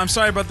 I'm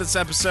sorry about this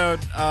episode.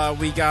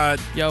 We got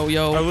Yo, a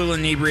yo. little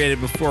inebriated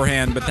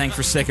beforehand, but thanks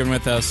for sticking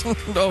with us.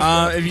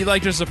 If you'd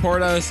like to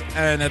support us,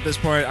 and at this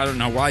point, I don't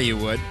know why you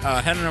would,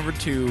 head on over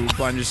to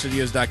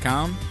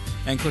blindstudios.com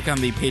and click on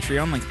the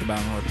Patreon link at the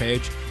bottom of our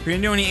page. If you're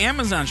going to do any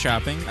Amazon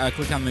shopping,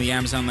 click on the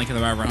Amazon link at the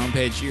bottom of our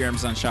homepage. Do your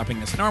Amazon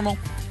shopping as normal.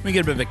 We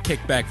get a bit of a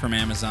kickback from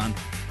Amazon.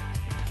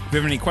 If you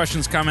have any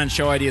questions, comments,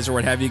 show ideas, or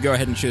what have you, go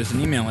ahead and shoot us an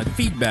email at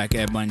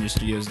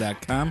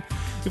feedback@blindnewsstudios.com.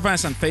 You can find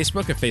us on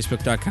Facebook at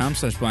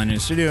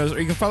facebook.com/blindnewsstudios, or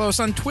you can follow us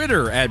on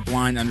Twitter at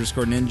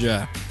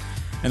blind_ninja.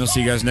 And I'll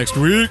see you guys next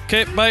week.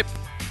 Okay, bye.